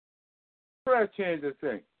 Prayer changed the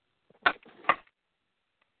thing.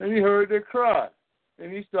 And he heard their cry.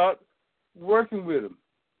 And he started working with them,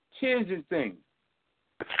 changing things.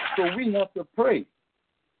 So we have to pray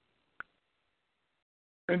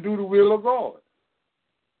and do the will of God.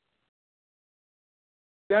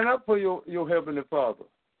 Stand up for your Heavenly Father.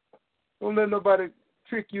 Don't let nobody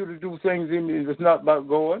trick you to do things in that's not about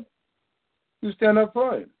God. You stand up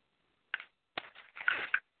for Him.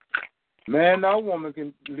 Man or woman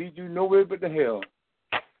can lead you nowhere but to hell.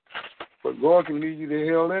 But God can lead you to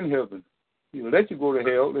hell and heaven. He'll let you go to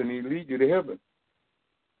hell and He'll lead you to heaven.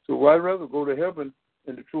 So I'd rather go to heaven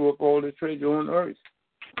than to throw up all this treasure on earth.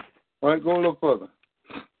 All right, go a little further.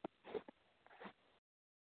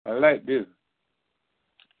 I like this.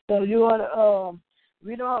 So you want to,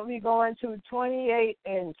 we going to 28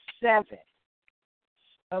 and 7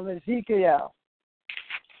 of Ezekiel.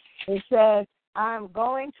 It says, I'm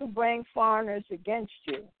going to bring foreigners against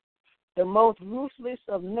you, the most ruthless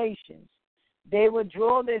of nations. They will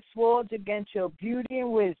draw their swords against your beauty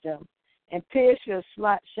and wisdom and pierce your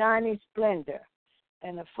shining splendor.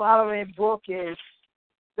 And the following book is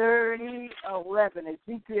 30:11,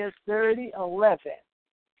 Ezekiel 30:11.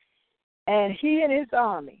 And he and his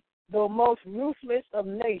army, the most ruthless of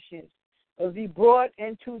nations, will be brought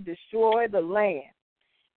in to destroy the land.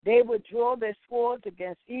 They will draw their swords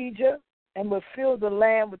against Egypt and will fill the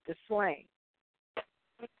land with the slain.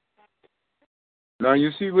 Now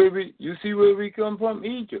you see where we come from,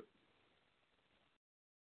 Egypt.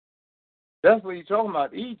 That's what he's talking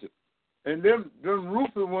about, Egypt. And them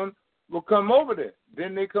ruthless ones will come over there.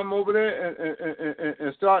 Then they come over there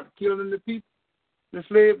and start killing the people. The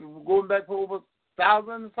slaves going back for over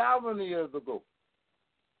thousands of years ago.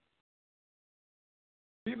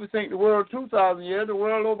 People think the world 2,000 years, the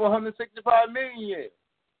world over 165 million years.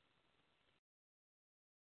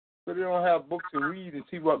 So they don't have books to read and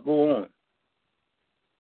see what go on.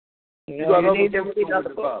 You need to read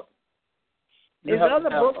other books. There's other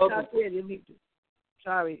books out there you need to.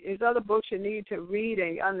 There's other books you need to read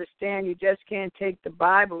and understand. You just can't take the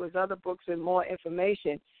Bible. There's other books with more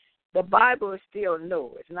information. The Bible is still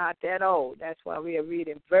new. It's not that old. That's why we are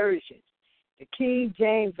reading versions. The King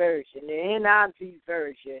James Version, the NIV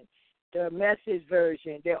Version, the Message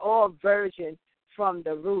Version. They're all versions from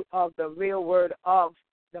the root of the real word of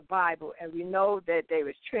the Bible. And we know that they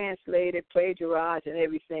was translated, plagiarized, and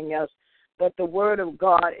everything else. But the word of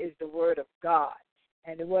God is the word of God.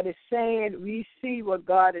 And what it's saying, we see what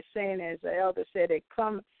God is saying, as the elder said, they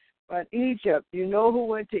come from Egypt. You know who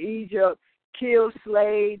went to Egypt, killed,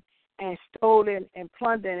 slaved, and stolen and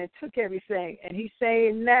plundered and took everything. And he's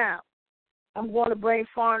saying now, I'm going to bring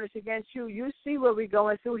foreigners against you. You see what we're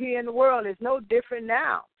going through here in the world. It's no different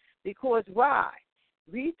now. Because why?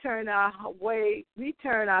 We turn our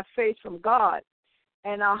face from God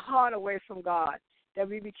and our heart away from God, that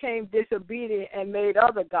we became disobedient and made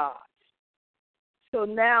other gods. So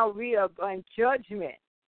now we are in judgment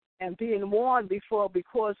and being warned before,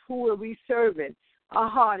 because who are we serving? Our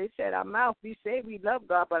heart, it said our mouth, we say we love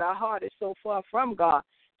God, but our heart is so far from God.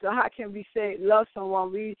 So how can we say love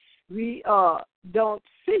someone we don't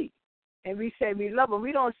see? And we say we love him.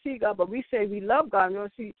 We don't see God, but we say we love God. We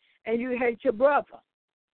don't see, and you hate your brother.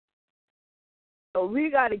 So we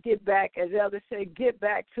got to get back, as elders say, get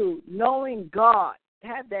back to knowing God,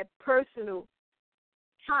 have that personal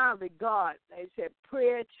time with God. They said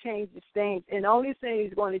prayer changes things, and the only thing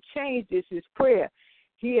is going to change this is prayer.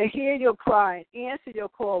 He'll hear your cry and answer your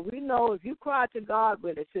call. We know if you cry to God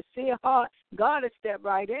with a sincere heart, God will step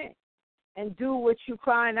right in and do what you're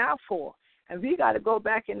crying out for. And we got to go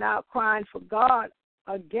back and now crying for God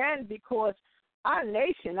again, because our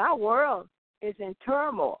nation, our world is in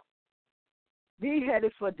turmoil. We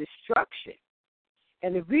headed for destruction.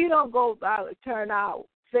 And if we don't go out and turn our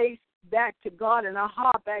face back to God and our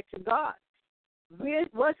heart back to God,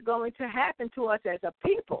 what's going to happen to us as a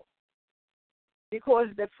people? Because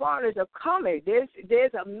the foreigners are coming.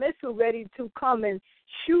 There's a missile ready to come and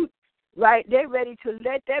shoot. Right, they're ready to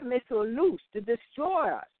let that missile loose to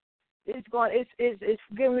destroy us. It's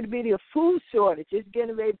going to be a food shortage. It's going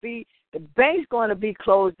to be the bank's going to be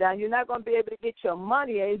closed down. You're not going to be able to get your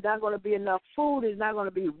money. There's not going to be enough food. There's not going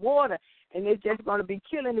to be water, and it's just going to be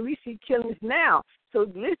killing. We see killings now. So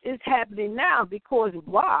this is happening now because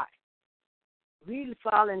why? We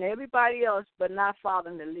following everybody else, but not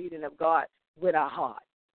following the leading of God with our heart.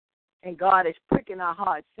 And God is pricking our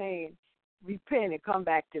heart, saying, repent and come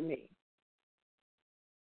back to me.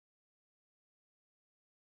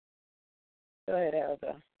 Go ahead,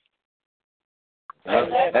 Elder.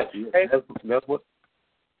 That's what.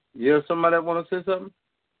 Yeah, somebody want to say something?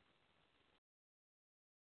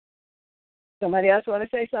 Somebody else want to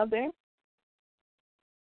say something?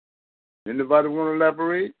 Anybody want to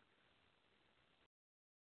elaborate?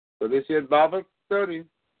 So they said Bible study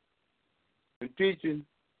and teaching.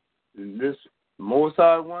 And this Most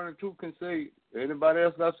High 1 and 2 can say. Anybody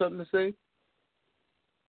else got something to say?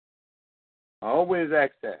 I always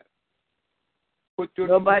ask that. Put your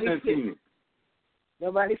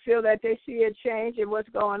Nobody feel that they see a change in what's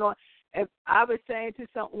going on. If I was saying to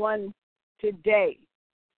someone today,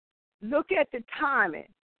 look at the timing.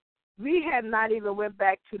 We have not even went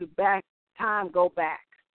back to the time go back.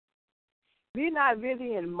 We're not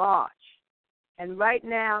really in March. And right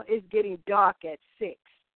now it's getting dark at 6.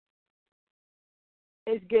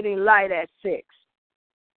 It's getting light at 6.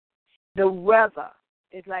 The weather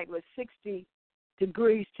is like 60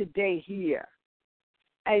 degrees today here.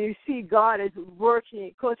 And you see God is working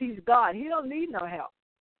because he's God. He don't need no help.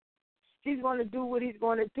 He's going to do what he's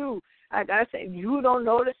going to do. Like I said, you don't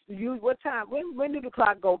notice. What time? When did the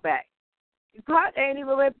clock go back? The clock ain't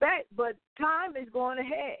even went back, but time is going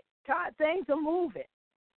ahead. Things are moving.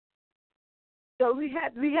 So we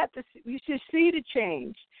should see the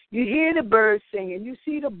change. You hear the birds singing. You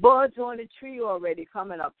see the buds on the tree already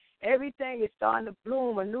coming up. Everything is starting to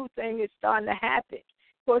bloom. A new thing is starting to happen.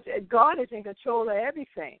 Of course, God is in control of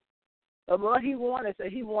everything. But what he wants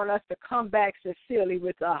us to come back sincerely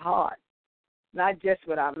with our heart, not just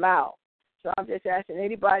with our mouth. So I'm just asking,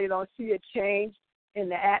 anybody don't see a change in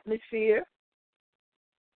the atmosphere?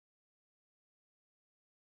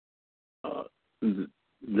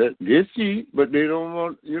 They see, but they don't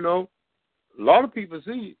want, a lot of people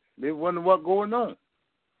see it. They wonder what's going on.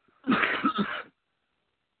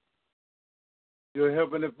 Your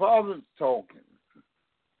Heavenly Father's talking.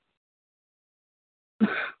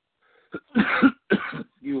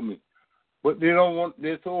 Excuse me. But they don't want,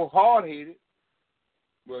 they're so hard-headed.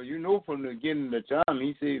 Well, from the beginning of the time,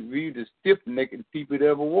 he said, we the stiff-necked people that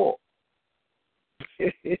ever walk.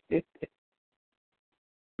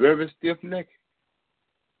 Very stiff-necked.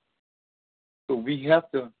 So we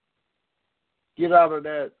have to get out of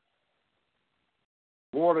that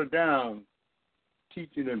watered down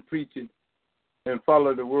teaching and preaching and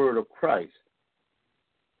follow the word of Christ.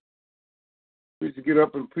 We used to get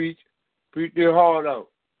up and preach their heart out,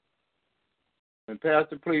 and pass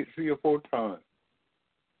the plate 3 or 4 times,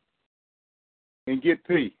 and get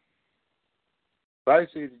paid.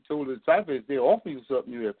 Christ said, he told the disciples, if they offer you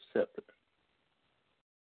something, you accept it.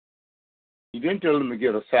 He didn't tell them to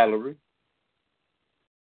get a salary.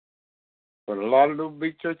 But a lot of those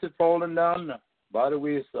big churches falling down now, by the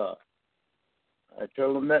wayside. I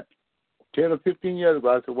tell them that 10 or 15 years ago,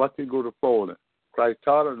 I said, watch it go to falling. Christ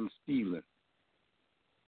taught them stealing.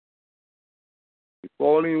 They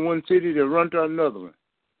fall in one city, they run to another one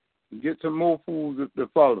and get some more fools to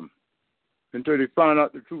follow them until they find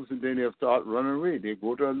out the truth, and then they'll start running away. They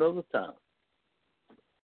go to another town.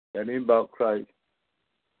 That ain't about Christ.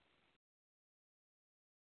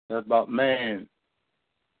 That's about man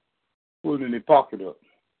pulling their pocket up.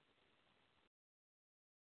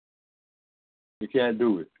 You can't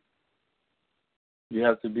do it. You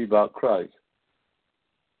have to be about Christ.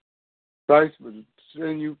 Christ will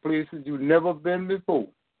send you places you've never been before.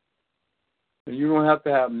 And you don't have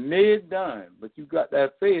to have no dime, but you got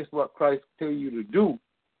that faith, what Christ tell you to do.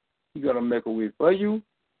 He's going to make a way for you.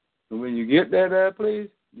 And when you get there to that place,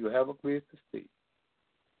 you have a place to stay.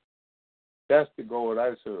 That's the God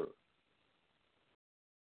I serve.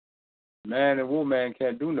 Man and woman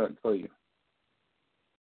can't do nothing for you.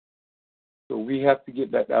 So we have to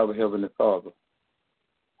get back to our Heavenly Father.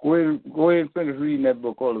 Go ahead and finish reading that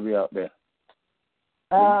book all the way out there.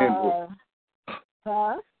 The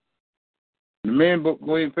main book,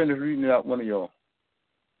 go ahead and finish reading it out, one of y'all.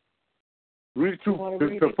 Read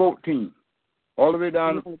to 14. All the way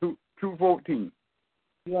down to 2:14.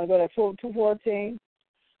 You want to go to 2:14?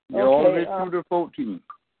 Yeah, all the way through to 14.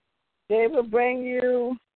 They will bring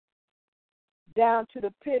you down to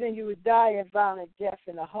the pit, and you would die a violent death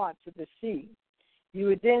in the hearts of the sea. You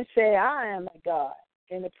would then say, I am a God,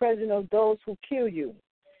 in the presence of those who kill you.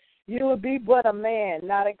 You will be but a man,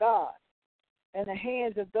 not a God, in the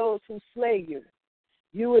hands of those who slay you.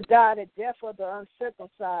 You will die the death of the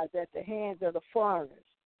uncircumcised at the hands of the foreigners.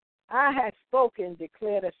 I have spoken,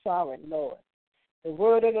 declared the sovereign Lord. The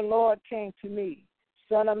word of the Lord came to me.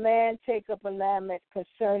 Son of man, take up a lament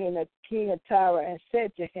concerning the king of Tyre, and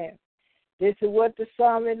said to him, this is what the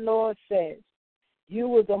sovereign Lord says. You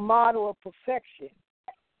were the model of perfection,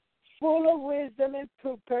 full of wisdom and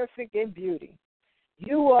perfect in beauty.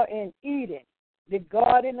 You are in Eden, the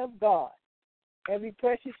garden of God. Every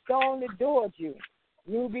precious stone adored you.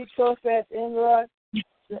 Ruby, topaz, emerald,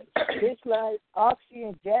 bismuth,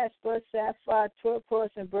 oxy, jasper, sapphire, turquoise,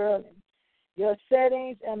 and beryllium. Your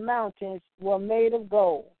settings and mountains were made of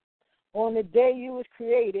gold. On the day you was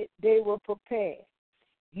created, they were prepared.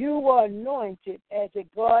 You were anointed as a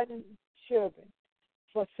garden cherubim,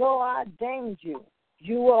 for so I ordained you.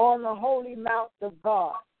 You were on the holy mount of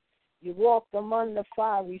God. You walked among the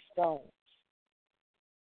fiery stones.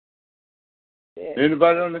 Yeah.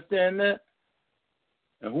 Anybody understand that?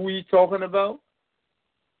 And who are you talking about?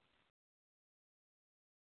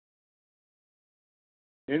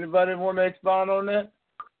 Anybody want to expound on that?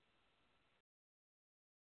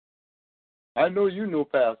 I know you know,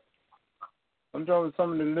 Pastor. I'm talking to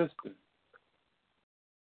some of the listeners.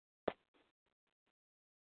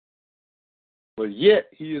 But yet,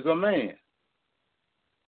 he is a man.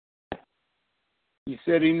 He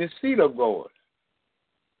sat in the seat of God.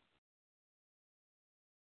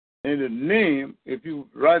 And the name, if you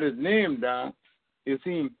write his name down, it's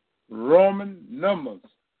in Roman numbers.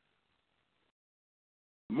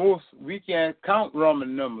 We can't count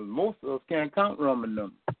Roman numbers. Most of us can't count Roman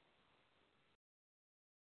numbers.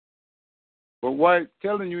 But what I'm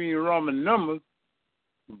telling you in Roman numbers,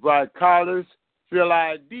 by collars, fill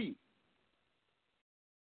ID.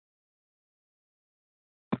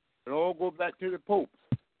 It all go back to the popes.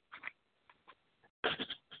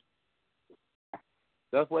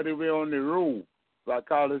 That's why they were on the road, by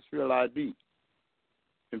collars, fill ID.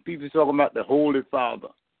 And people talking about the Holy Father.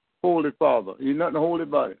 Holy Father. There's nothing holy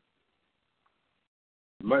about it.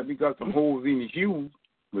 Might be got some holes in his shoes,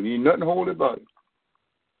 But he ain't nothing holy about it.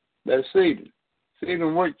 That's Satan.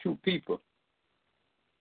 Satan worked through people.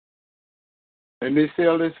 And they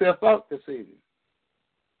sell themselves out to Satan.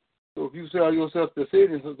 So if you sell yourself to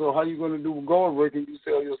Satan, so how you going to do God work if you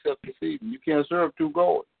sell yourself to Satan? You can't serve two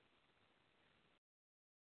gods.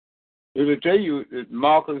 It'll tell you that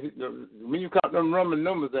markers, when you count them Roman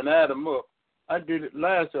numbers and add them up. I did it the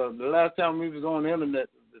last time we was on the internet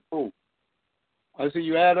before. I said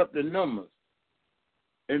you add up the numbers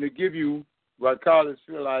and it give you what college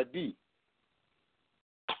field ID.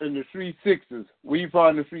 And the 3 6s, where you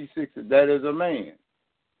find the 3 6s, that is a man.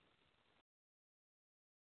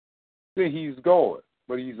 See, he's God,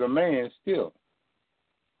 but he's a man still.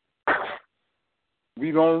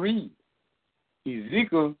 We don't read.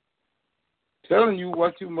 Ezekiel telling you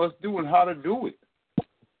what you must do and how to do it.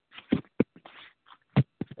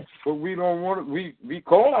 But we don't want it. We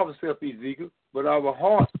call ourselves Ezekiel, but our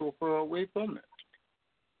heart's so far away from it.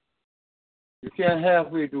 You can't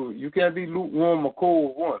halfway do it. You can't be lukewarm or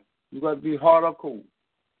cold one. You got to be hot or cold.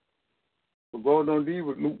 But God don't deal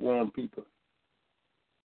with lukewarm people.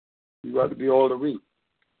 You got to be all the way.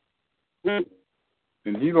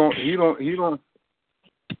 And he don't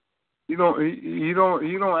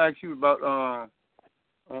ask you about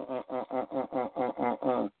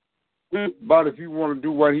if you want to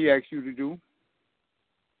do what he asks you to do.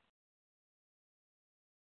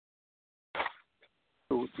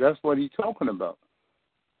 So that's what he's talking about.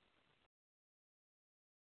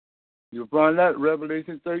 You'll find that in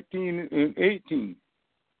Revelation 13 and 18.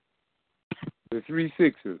 The 3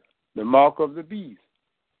 6s, the mark of the beast.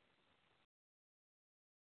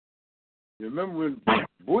 You remember when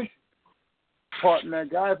Bush parting that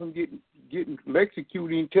guy from getting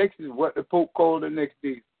executed in Texas, what the Pope called the next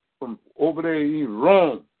day from over there in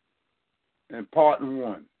Rome and parting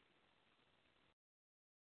one.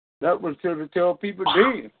 That was to tell people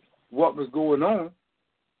then what was going on.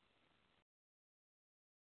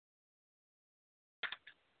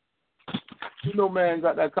 You know, man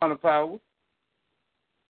got that kind of power.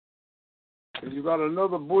 And you got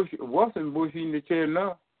another Bush, Wilson Bush in the chair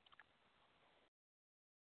now.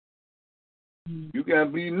 You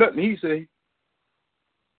can't believe nothing he say.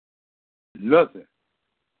 Nothing.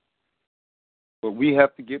 But we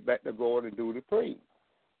have to get back to God and do the prayer.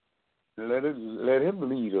 Let him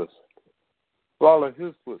lead us. Follow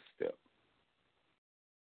his footsteps.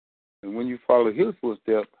 And when you follow his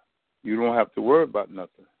footsteps, you don't have to worry about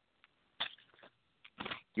nothing.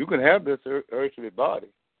 You can have this earthly body,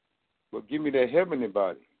 but give me that heavenly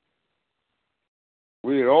body.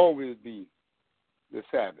 We'd always be the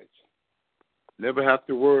savage. Never have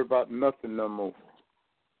to worry about nothing no more.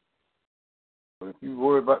 But if you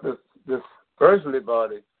worry about this earthly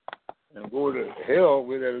body and go to hell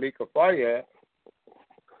with that lake of fire at,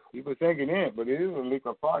 people thinking it, but it is a lake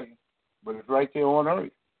of fire. But it's right there on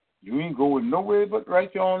earth. You ain't going nowhere but right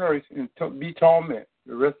there on earth and be tormented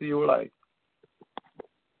the rest of your life.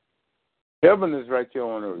 Heaven is right there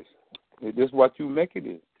on earth. It's just what you make it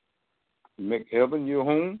is. You make heaven your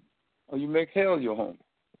home or you make hell your home.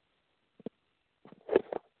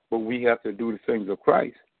 But we have to do the things of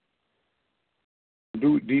Christ.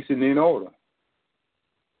 Do it decent in order.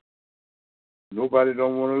 Nobody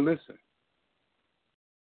don't want to listen.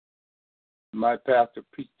 My pastor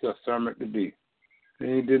preached a sermon today.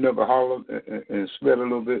 He did never holler and sweat a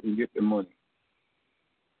little bit and get the money.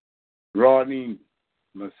 Rodney,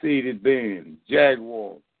 Mercedes-Benz,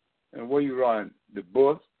 Jaguar. And where you riding? The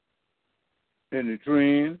bus and the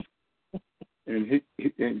train and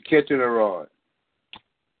catching a rod.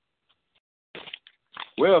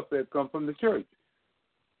 Welfare come from the church.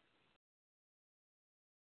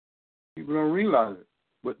 People don't realize it.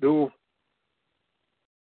 But those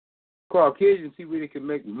Caucasians see where they can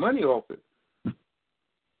make money off it.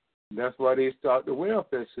 That's why they start the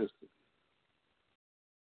welfare system.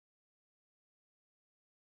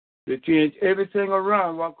 They change everything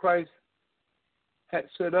around what Christ had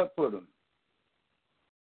set up for them.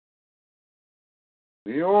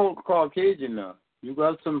 The old Caucasian now, you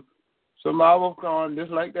got some olive corn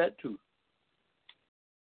just like that too.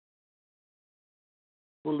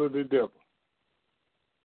 Full of the devil.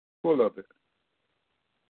 Full of it.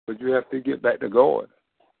 But you have to get back to God.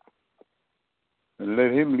 And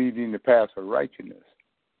let him lead you in the path of righteousness.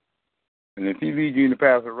 And if he leads you in the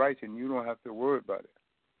path of righteousness, you don't have to worry about it.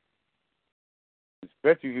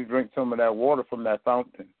 Especially if you drink some of that water from that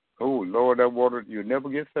fountain. Oh, Lord, that water, you'll never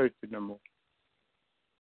get thirsty no more.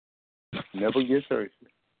 Never get thirsty.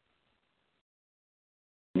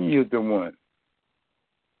 He is the one.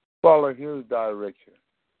 Follow his direction.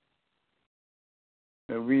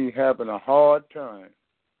 And we having a hard time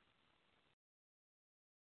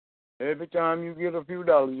Every time you get a few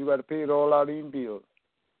dollars, you got to pay it all out in bills.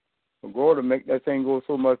 For God to make that thing go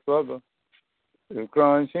so much further, it's a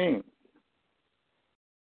crying shame.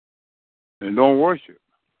 And don't worship.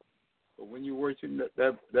 But when you worship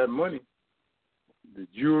that money, the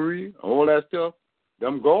jewelry, all that stuff,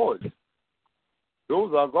 them gods.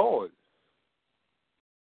 Those are gods.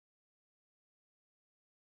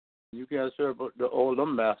 You can't serve all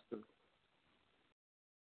them masters.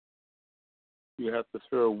 You have to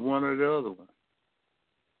serve one or the other one.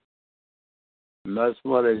 And that's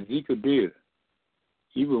what Ezekiel did.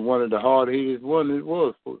 He was one of the hard-headed ones it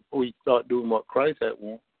was before he started doing what Christ had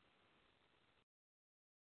wanted.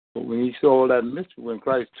 But when he saw all that mystery, when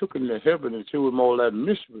Christ took him to heaven and showed him all that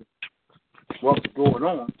mystery, what was going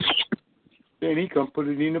on, then he come put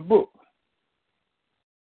it in the book.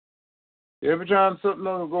 Every time something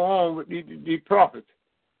else go on with these prophets,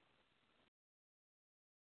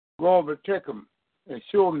 God will take them and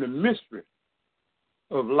show them the mystery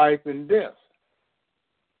of life and death.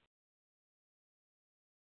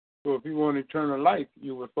 So if you want eternal life,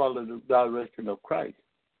 you will follow the direction of Christ.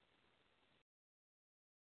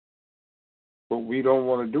 But we don't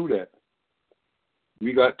want to do that.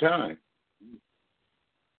 We got time.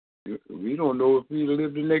 We don't know if we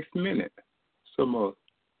live the next minute, some of us,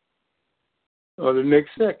 or the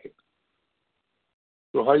next second.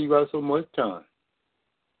 So how you got so much time?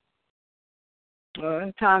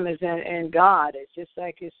 Time is in God. It's just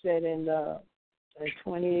like it said in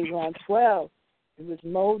 21:12. It was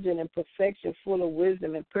molded in perfection, full of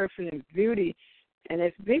wisdom and perfect in beauty. And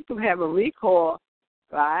if people have a recall,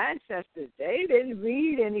 our ancestors, they didn't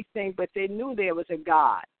read anything, but they knew there was a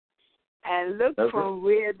God. And look from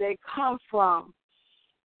where they come from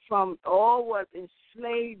all what in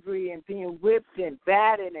slavery and being whipped and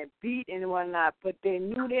battered and beaten and whatnot, but they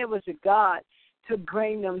knew there was a God to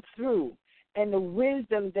bring them through. And the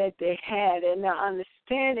wisdom that they had and the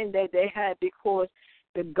understanding that they had because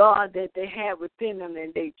the God that they had within them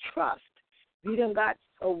and they trust. We done got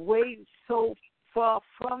away so far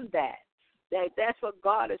from that. That's what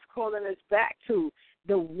God is calling us back to,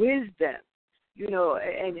 the wisdom,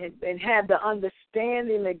 and have the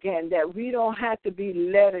understanding again that we don't have to be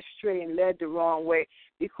led astray and led the wrong way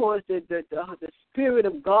because the Spirit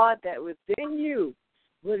of God that within you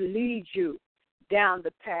will lead you down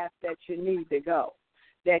the path that you need to go,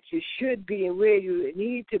 that you should be and where you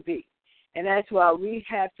need to be. And that's why we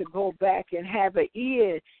have to go back and have an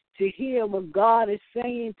ear to hear what God is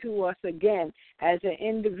saying to us again, as an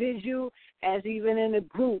individual, as even in a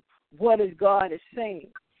group, what is God is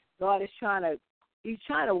saying. God is trying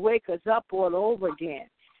to wake us up all over again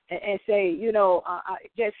and say,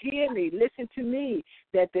 just hear me, listen to me,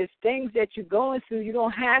 that there's things that you're going through you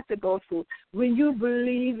don't have to go through when you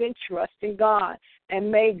believe and trust in God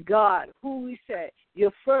and make God, who we said,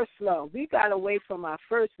 your first love. We got away from our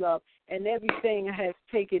first love and everything has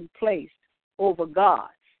taken place over God.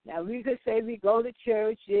 Now, we could say we go to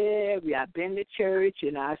church, I've been to church,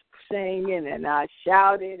 and I sang and I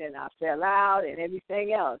shouted and I fell out and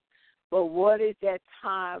everything else. But what is that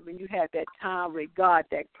time when you have that time with God,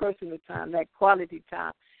 that personal time, that quality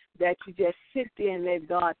time, that you just sit there and let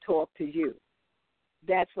God talk to you?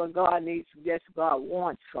 That's what God needs, that's what God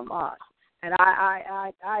wants from us. And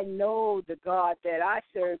I know the God that I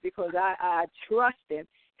serve because I trust him,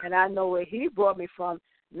 and I know where he brought me from,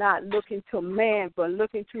 not looking to man, but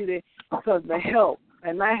looking to the help.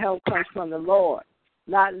 And my help comes from the Lord,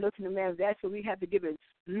 not looking to man. That's what we have to give it.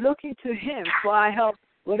 Looking to him for our help,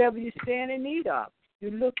 whatever you stand in need of.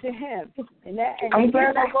 You look to him. I'm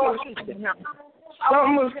glad I go.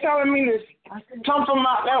 Someone was telling me to pump him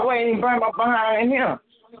out that way and burn my behind him.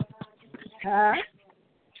 Huh?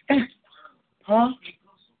 Huh?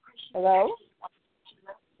 Hello?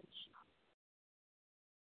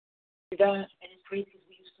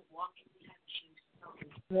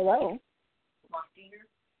 Hello?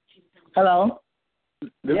 Hello?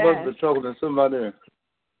 They must be talking to somebody.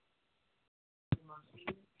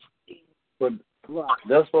 But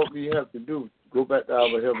that's what we have to do. Go back to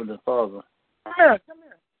our Heavenly Father. Come here.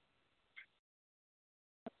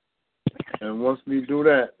 And once we do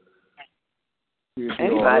that,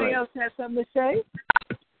 anybody else have something to say?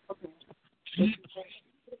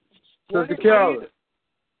 Sister Carol.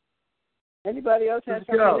 Anybody else have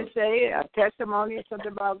something to say? A testimony or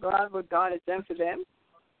something about God, what God has done for them?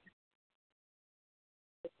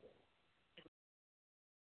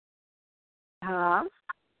 Huh?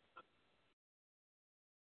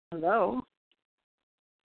 Hello?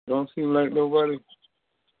 Don't seem like nobody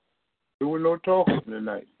doing no talking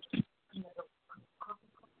tonight.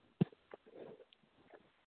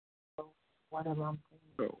 Whatever.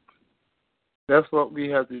 That's what we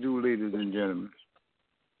have to do, ladies and gentlemen.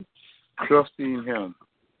 Trust in Him.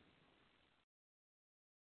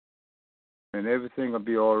 And everything will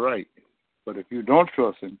be all right. But if you don't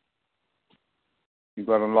trust Him, you've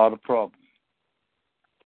got a lot of problems.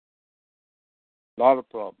 A lot of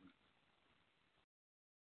problems.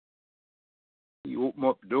 You open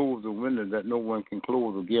up doors and windows that no one can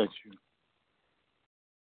close against you.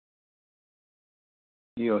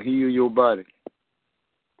 He'll heal your body.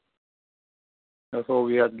 That's all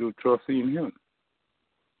we have to do, trust in Him.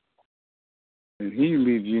 And He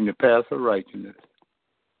leads you in the path of righteousness.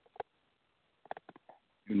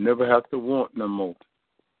 You never have to want no more.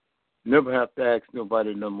 Never have to ask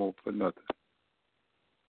nobody no more for nothing.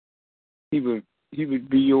 He would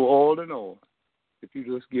be your all in all if you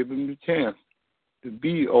just give Him the chance to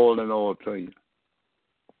be all in all to you.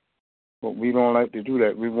 But we don't like to do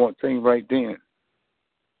that. We want things right then.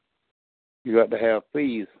 You got to have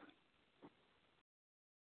faith,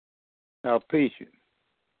 have patience,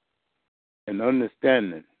 and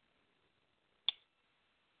understanding.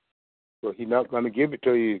 So He's not going to give it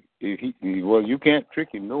to you if you can't trick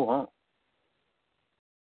Him, no harm.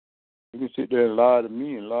 You can sit there and lie to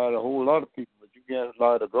me and lie to a whole lot of people, but you can't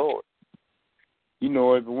lie to God. You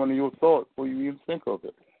know every one of your thoughts before you even think of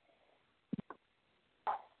it.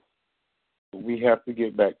 But we have to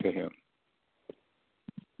get back to Him.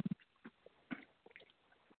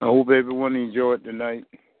 I hope everyone enjoyed tonight.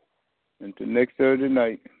 Until next Thursday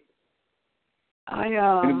night.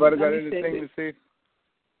 Anybody got anything to say?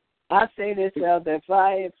 I say this, Elder. If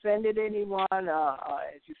I offended anyone,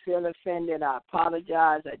 if you feel offended, I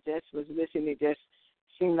apologize. I just was listening. It just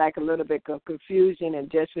seemed like a little bit of confusion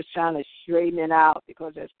and just was trying to straighten it out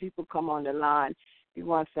because as people come on the line, we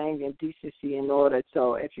want things in decency and order.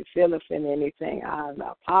 So if you feel offended anything, I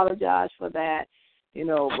apologize for that.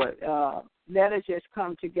 But let us just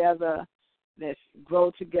come together. Let's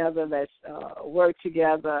grow together. Let's work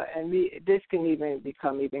together. And this can even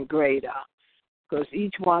become even greater because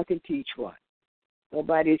each one can teach one.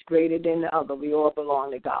 Nobody's greater than the other. We all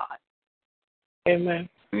belong to God. Amen.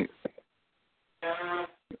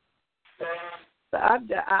 So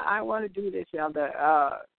I want to do this, Elder.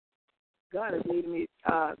 God is leading me.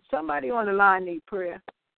 Somebody on the line need prayer.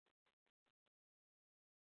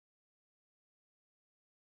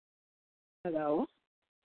 Hello?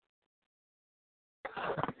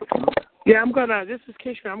 Yeah, this is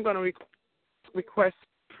Keisha. I'm going to request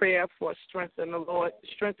prayer for strength in the Lord,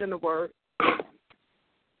 strength in the Word.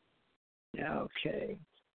 Okay.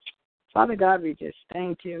 Father God, we just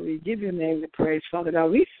thank you. We give your name the praise, Father God.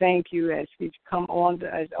 We thank you as we come on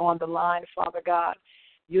the line, Father God.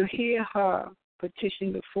 You hear her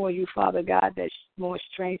petition before you, Father God, there's more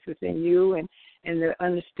strength within you and the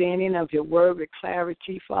understanding of your word with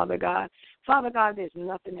clarity, Father God. Father God, there's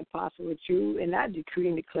nothing impossible with you, and I decree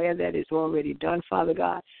and declare that it's already done, Father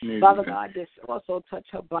God. Amen. Father God, just also touch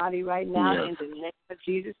her body right now in the name of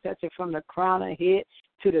Jesus. Touch her from the crown of her head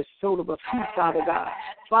to the sole of her feet, Father God.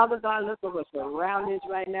 Father God, look at us around us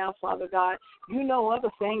right now, Father God. You know other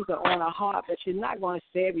things are on her heart, but you're not going to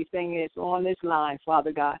say everything that's on this line,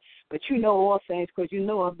 Father God. But you know all things because you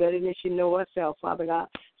know her better than she knows herself, Father God.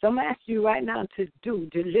 So I'm asking you right now to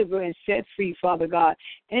deliver and set free, Father God,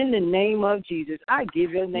 in the name of Jesus. I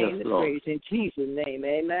give your name the praise in Jesus' name.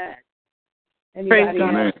 Amen. Anybody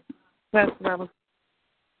else? Pastor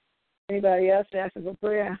Anybody else asking for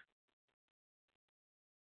prayer?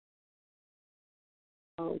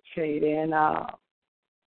 Okay, then.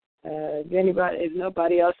 If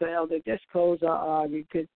nobody else, Elder, just close our. You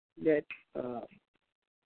could let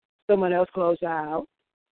someone else close out.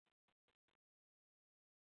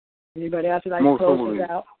 Anybody else would like to close us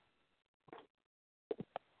out?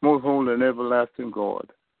 Most holy and everlasting God,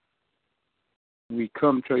 we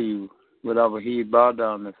come to you with our head bowed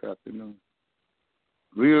down this afternoon.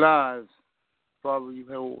 Realize, Father, you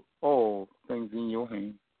hold all things in your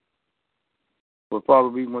hand. But, Father,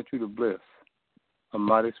 we want you to bless a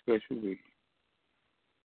mighty special way.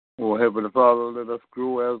 Oh, Heavenly Father, let us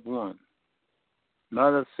grow as one,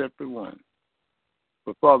 not as separate one.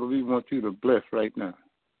 But, Father, we want you to bless right now.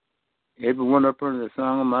 Everyone up under the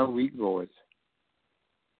sound of my weak voice.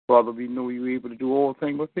 Father, we know you're able to do all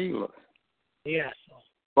things but fail us. Yes.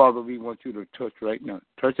 Father, we want you to touch right now.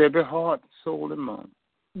 Touch every heart, soul, and mind.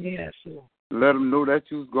 Yes, Lord. Let them know that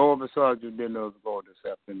you're God beside you, then us, God,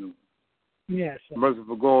 this afternoon. Yes, Lord.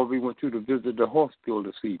 Merciful God, we want you to visit the hospital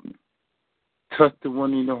this evening. Touch the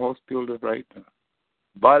one in the hospital right now.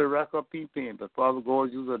 Body rack up in pain, but Father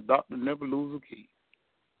God, you're a doctor, never lose a key.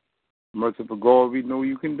 Merciful God, we know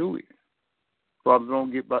you can do it. Father,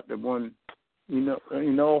 don't get back the one in the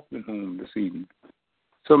orphan home this evening.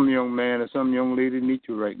 Some young man or some young lady need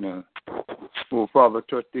you right now. Oh, Father,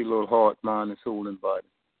 touch their little heart, mind, and soul and body.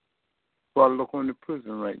 Father, look on the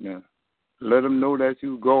prison right now. Let them know that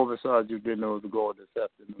you go beside you didn't know the God this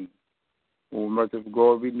afternoon. Oh, merciful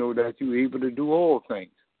God, we know that you're able to do all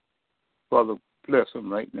things. Father, bless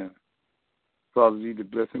them right now. Father, you to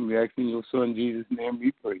bless them. We ask in your Son, Jesus' name,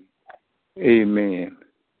 we pray. Amen.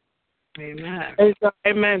 Amen.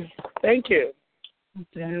 Amen. Thank you.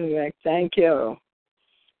 Thank you.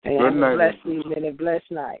 And Good night. Have a blessed evening and a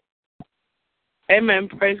blessed night. Amen.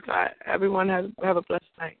 Praise God. Everyone have a blessed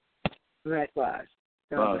night. Likewise.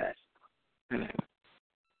 God bless. Amen.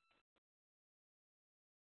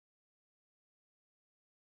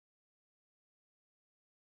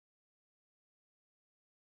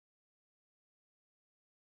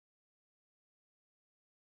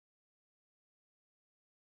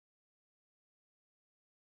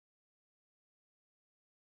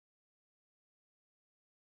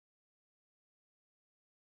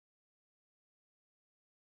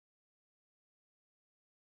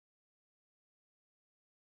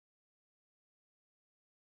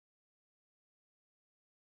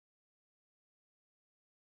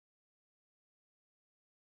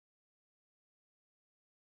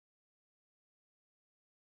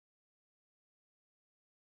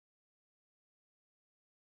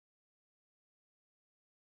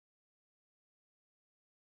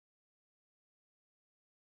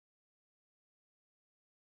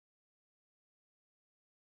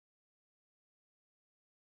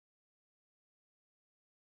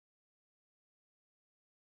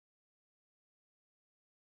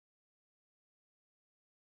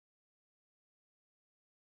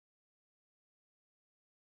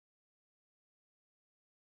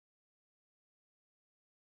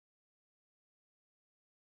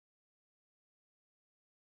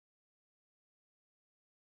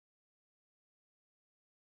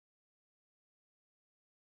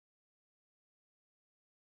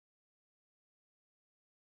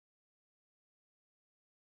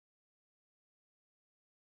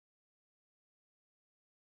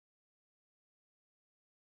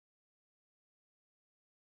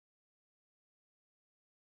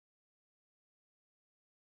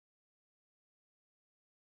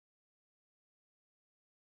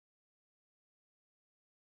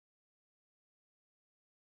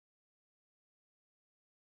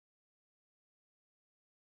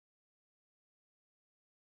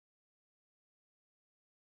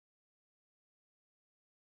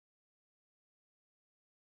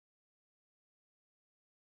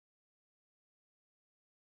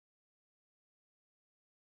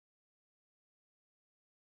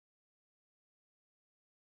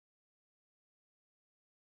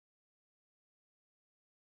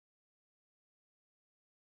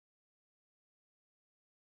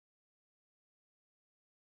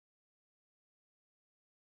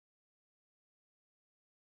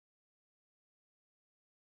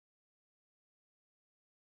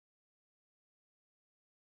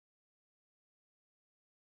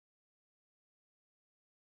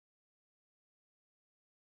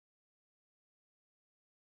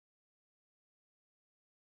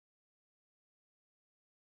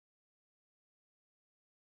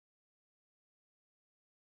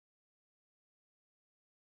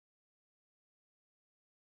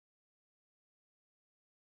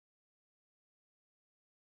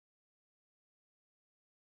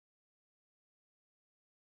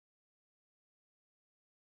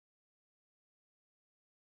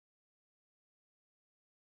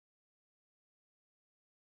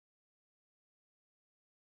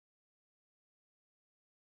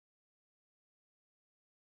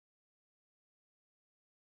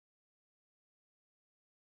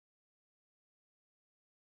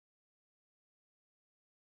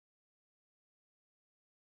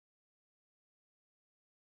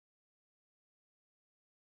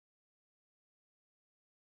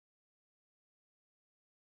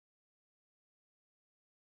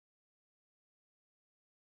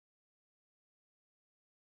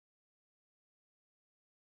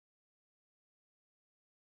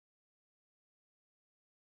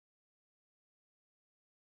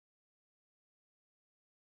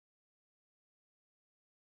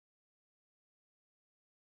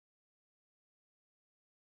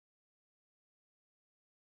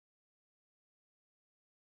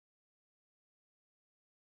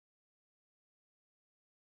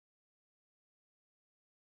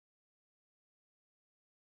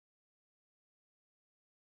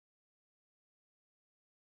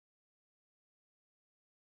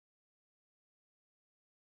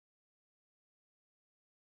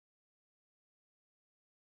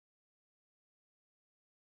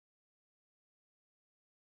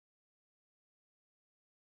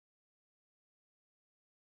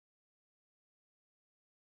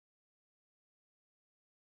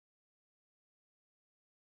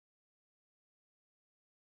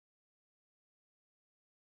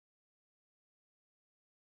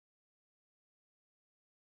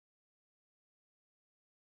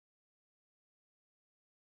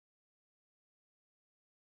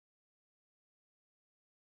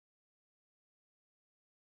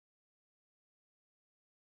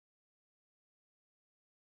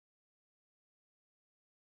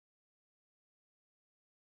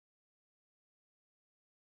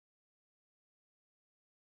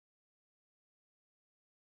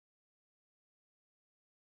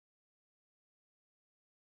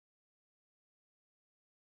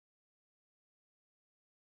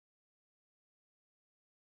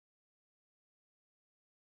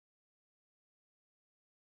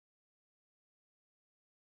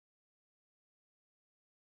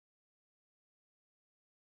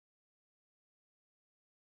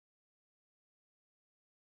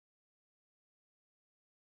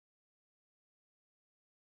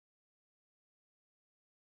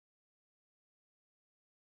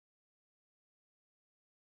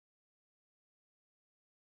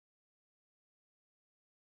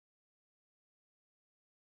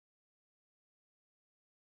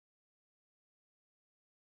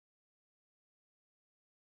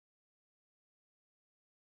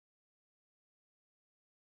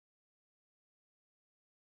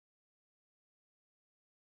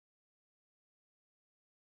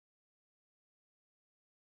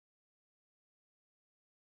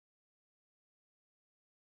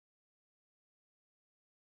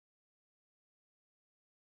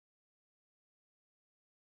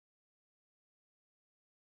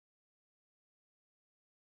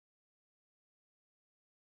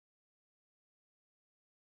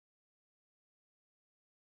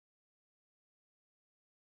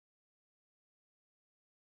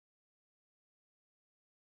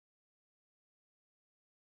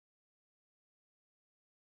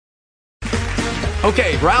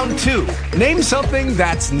 Okay, round two. Name something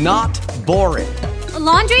that's not boring. A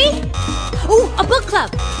laundry? Ooh, a book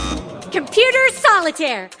club. Computer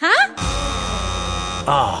solitaire, huh?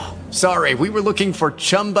 Ah, oh, sorry, we were looking for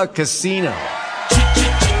Chumba Casino.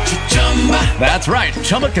 That's right,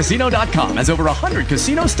 ChumbaCasino.com has over 100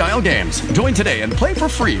 casino-style games. Join today and play for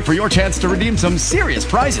free for your chance to redeem some serious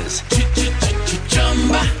prizes.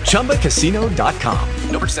 ChumbaCasino.com.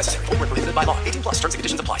 No purchase necessary. Void where prohibited by law. 18+. Terms and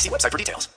conditions apply. See website for details.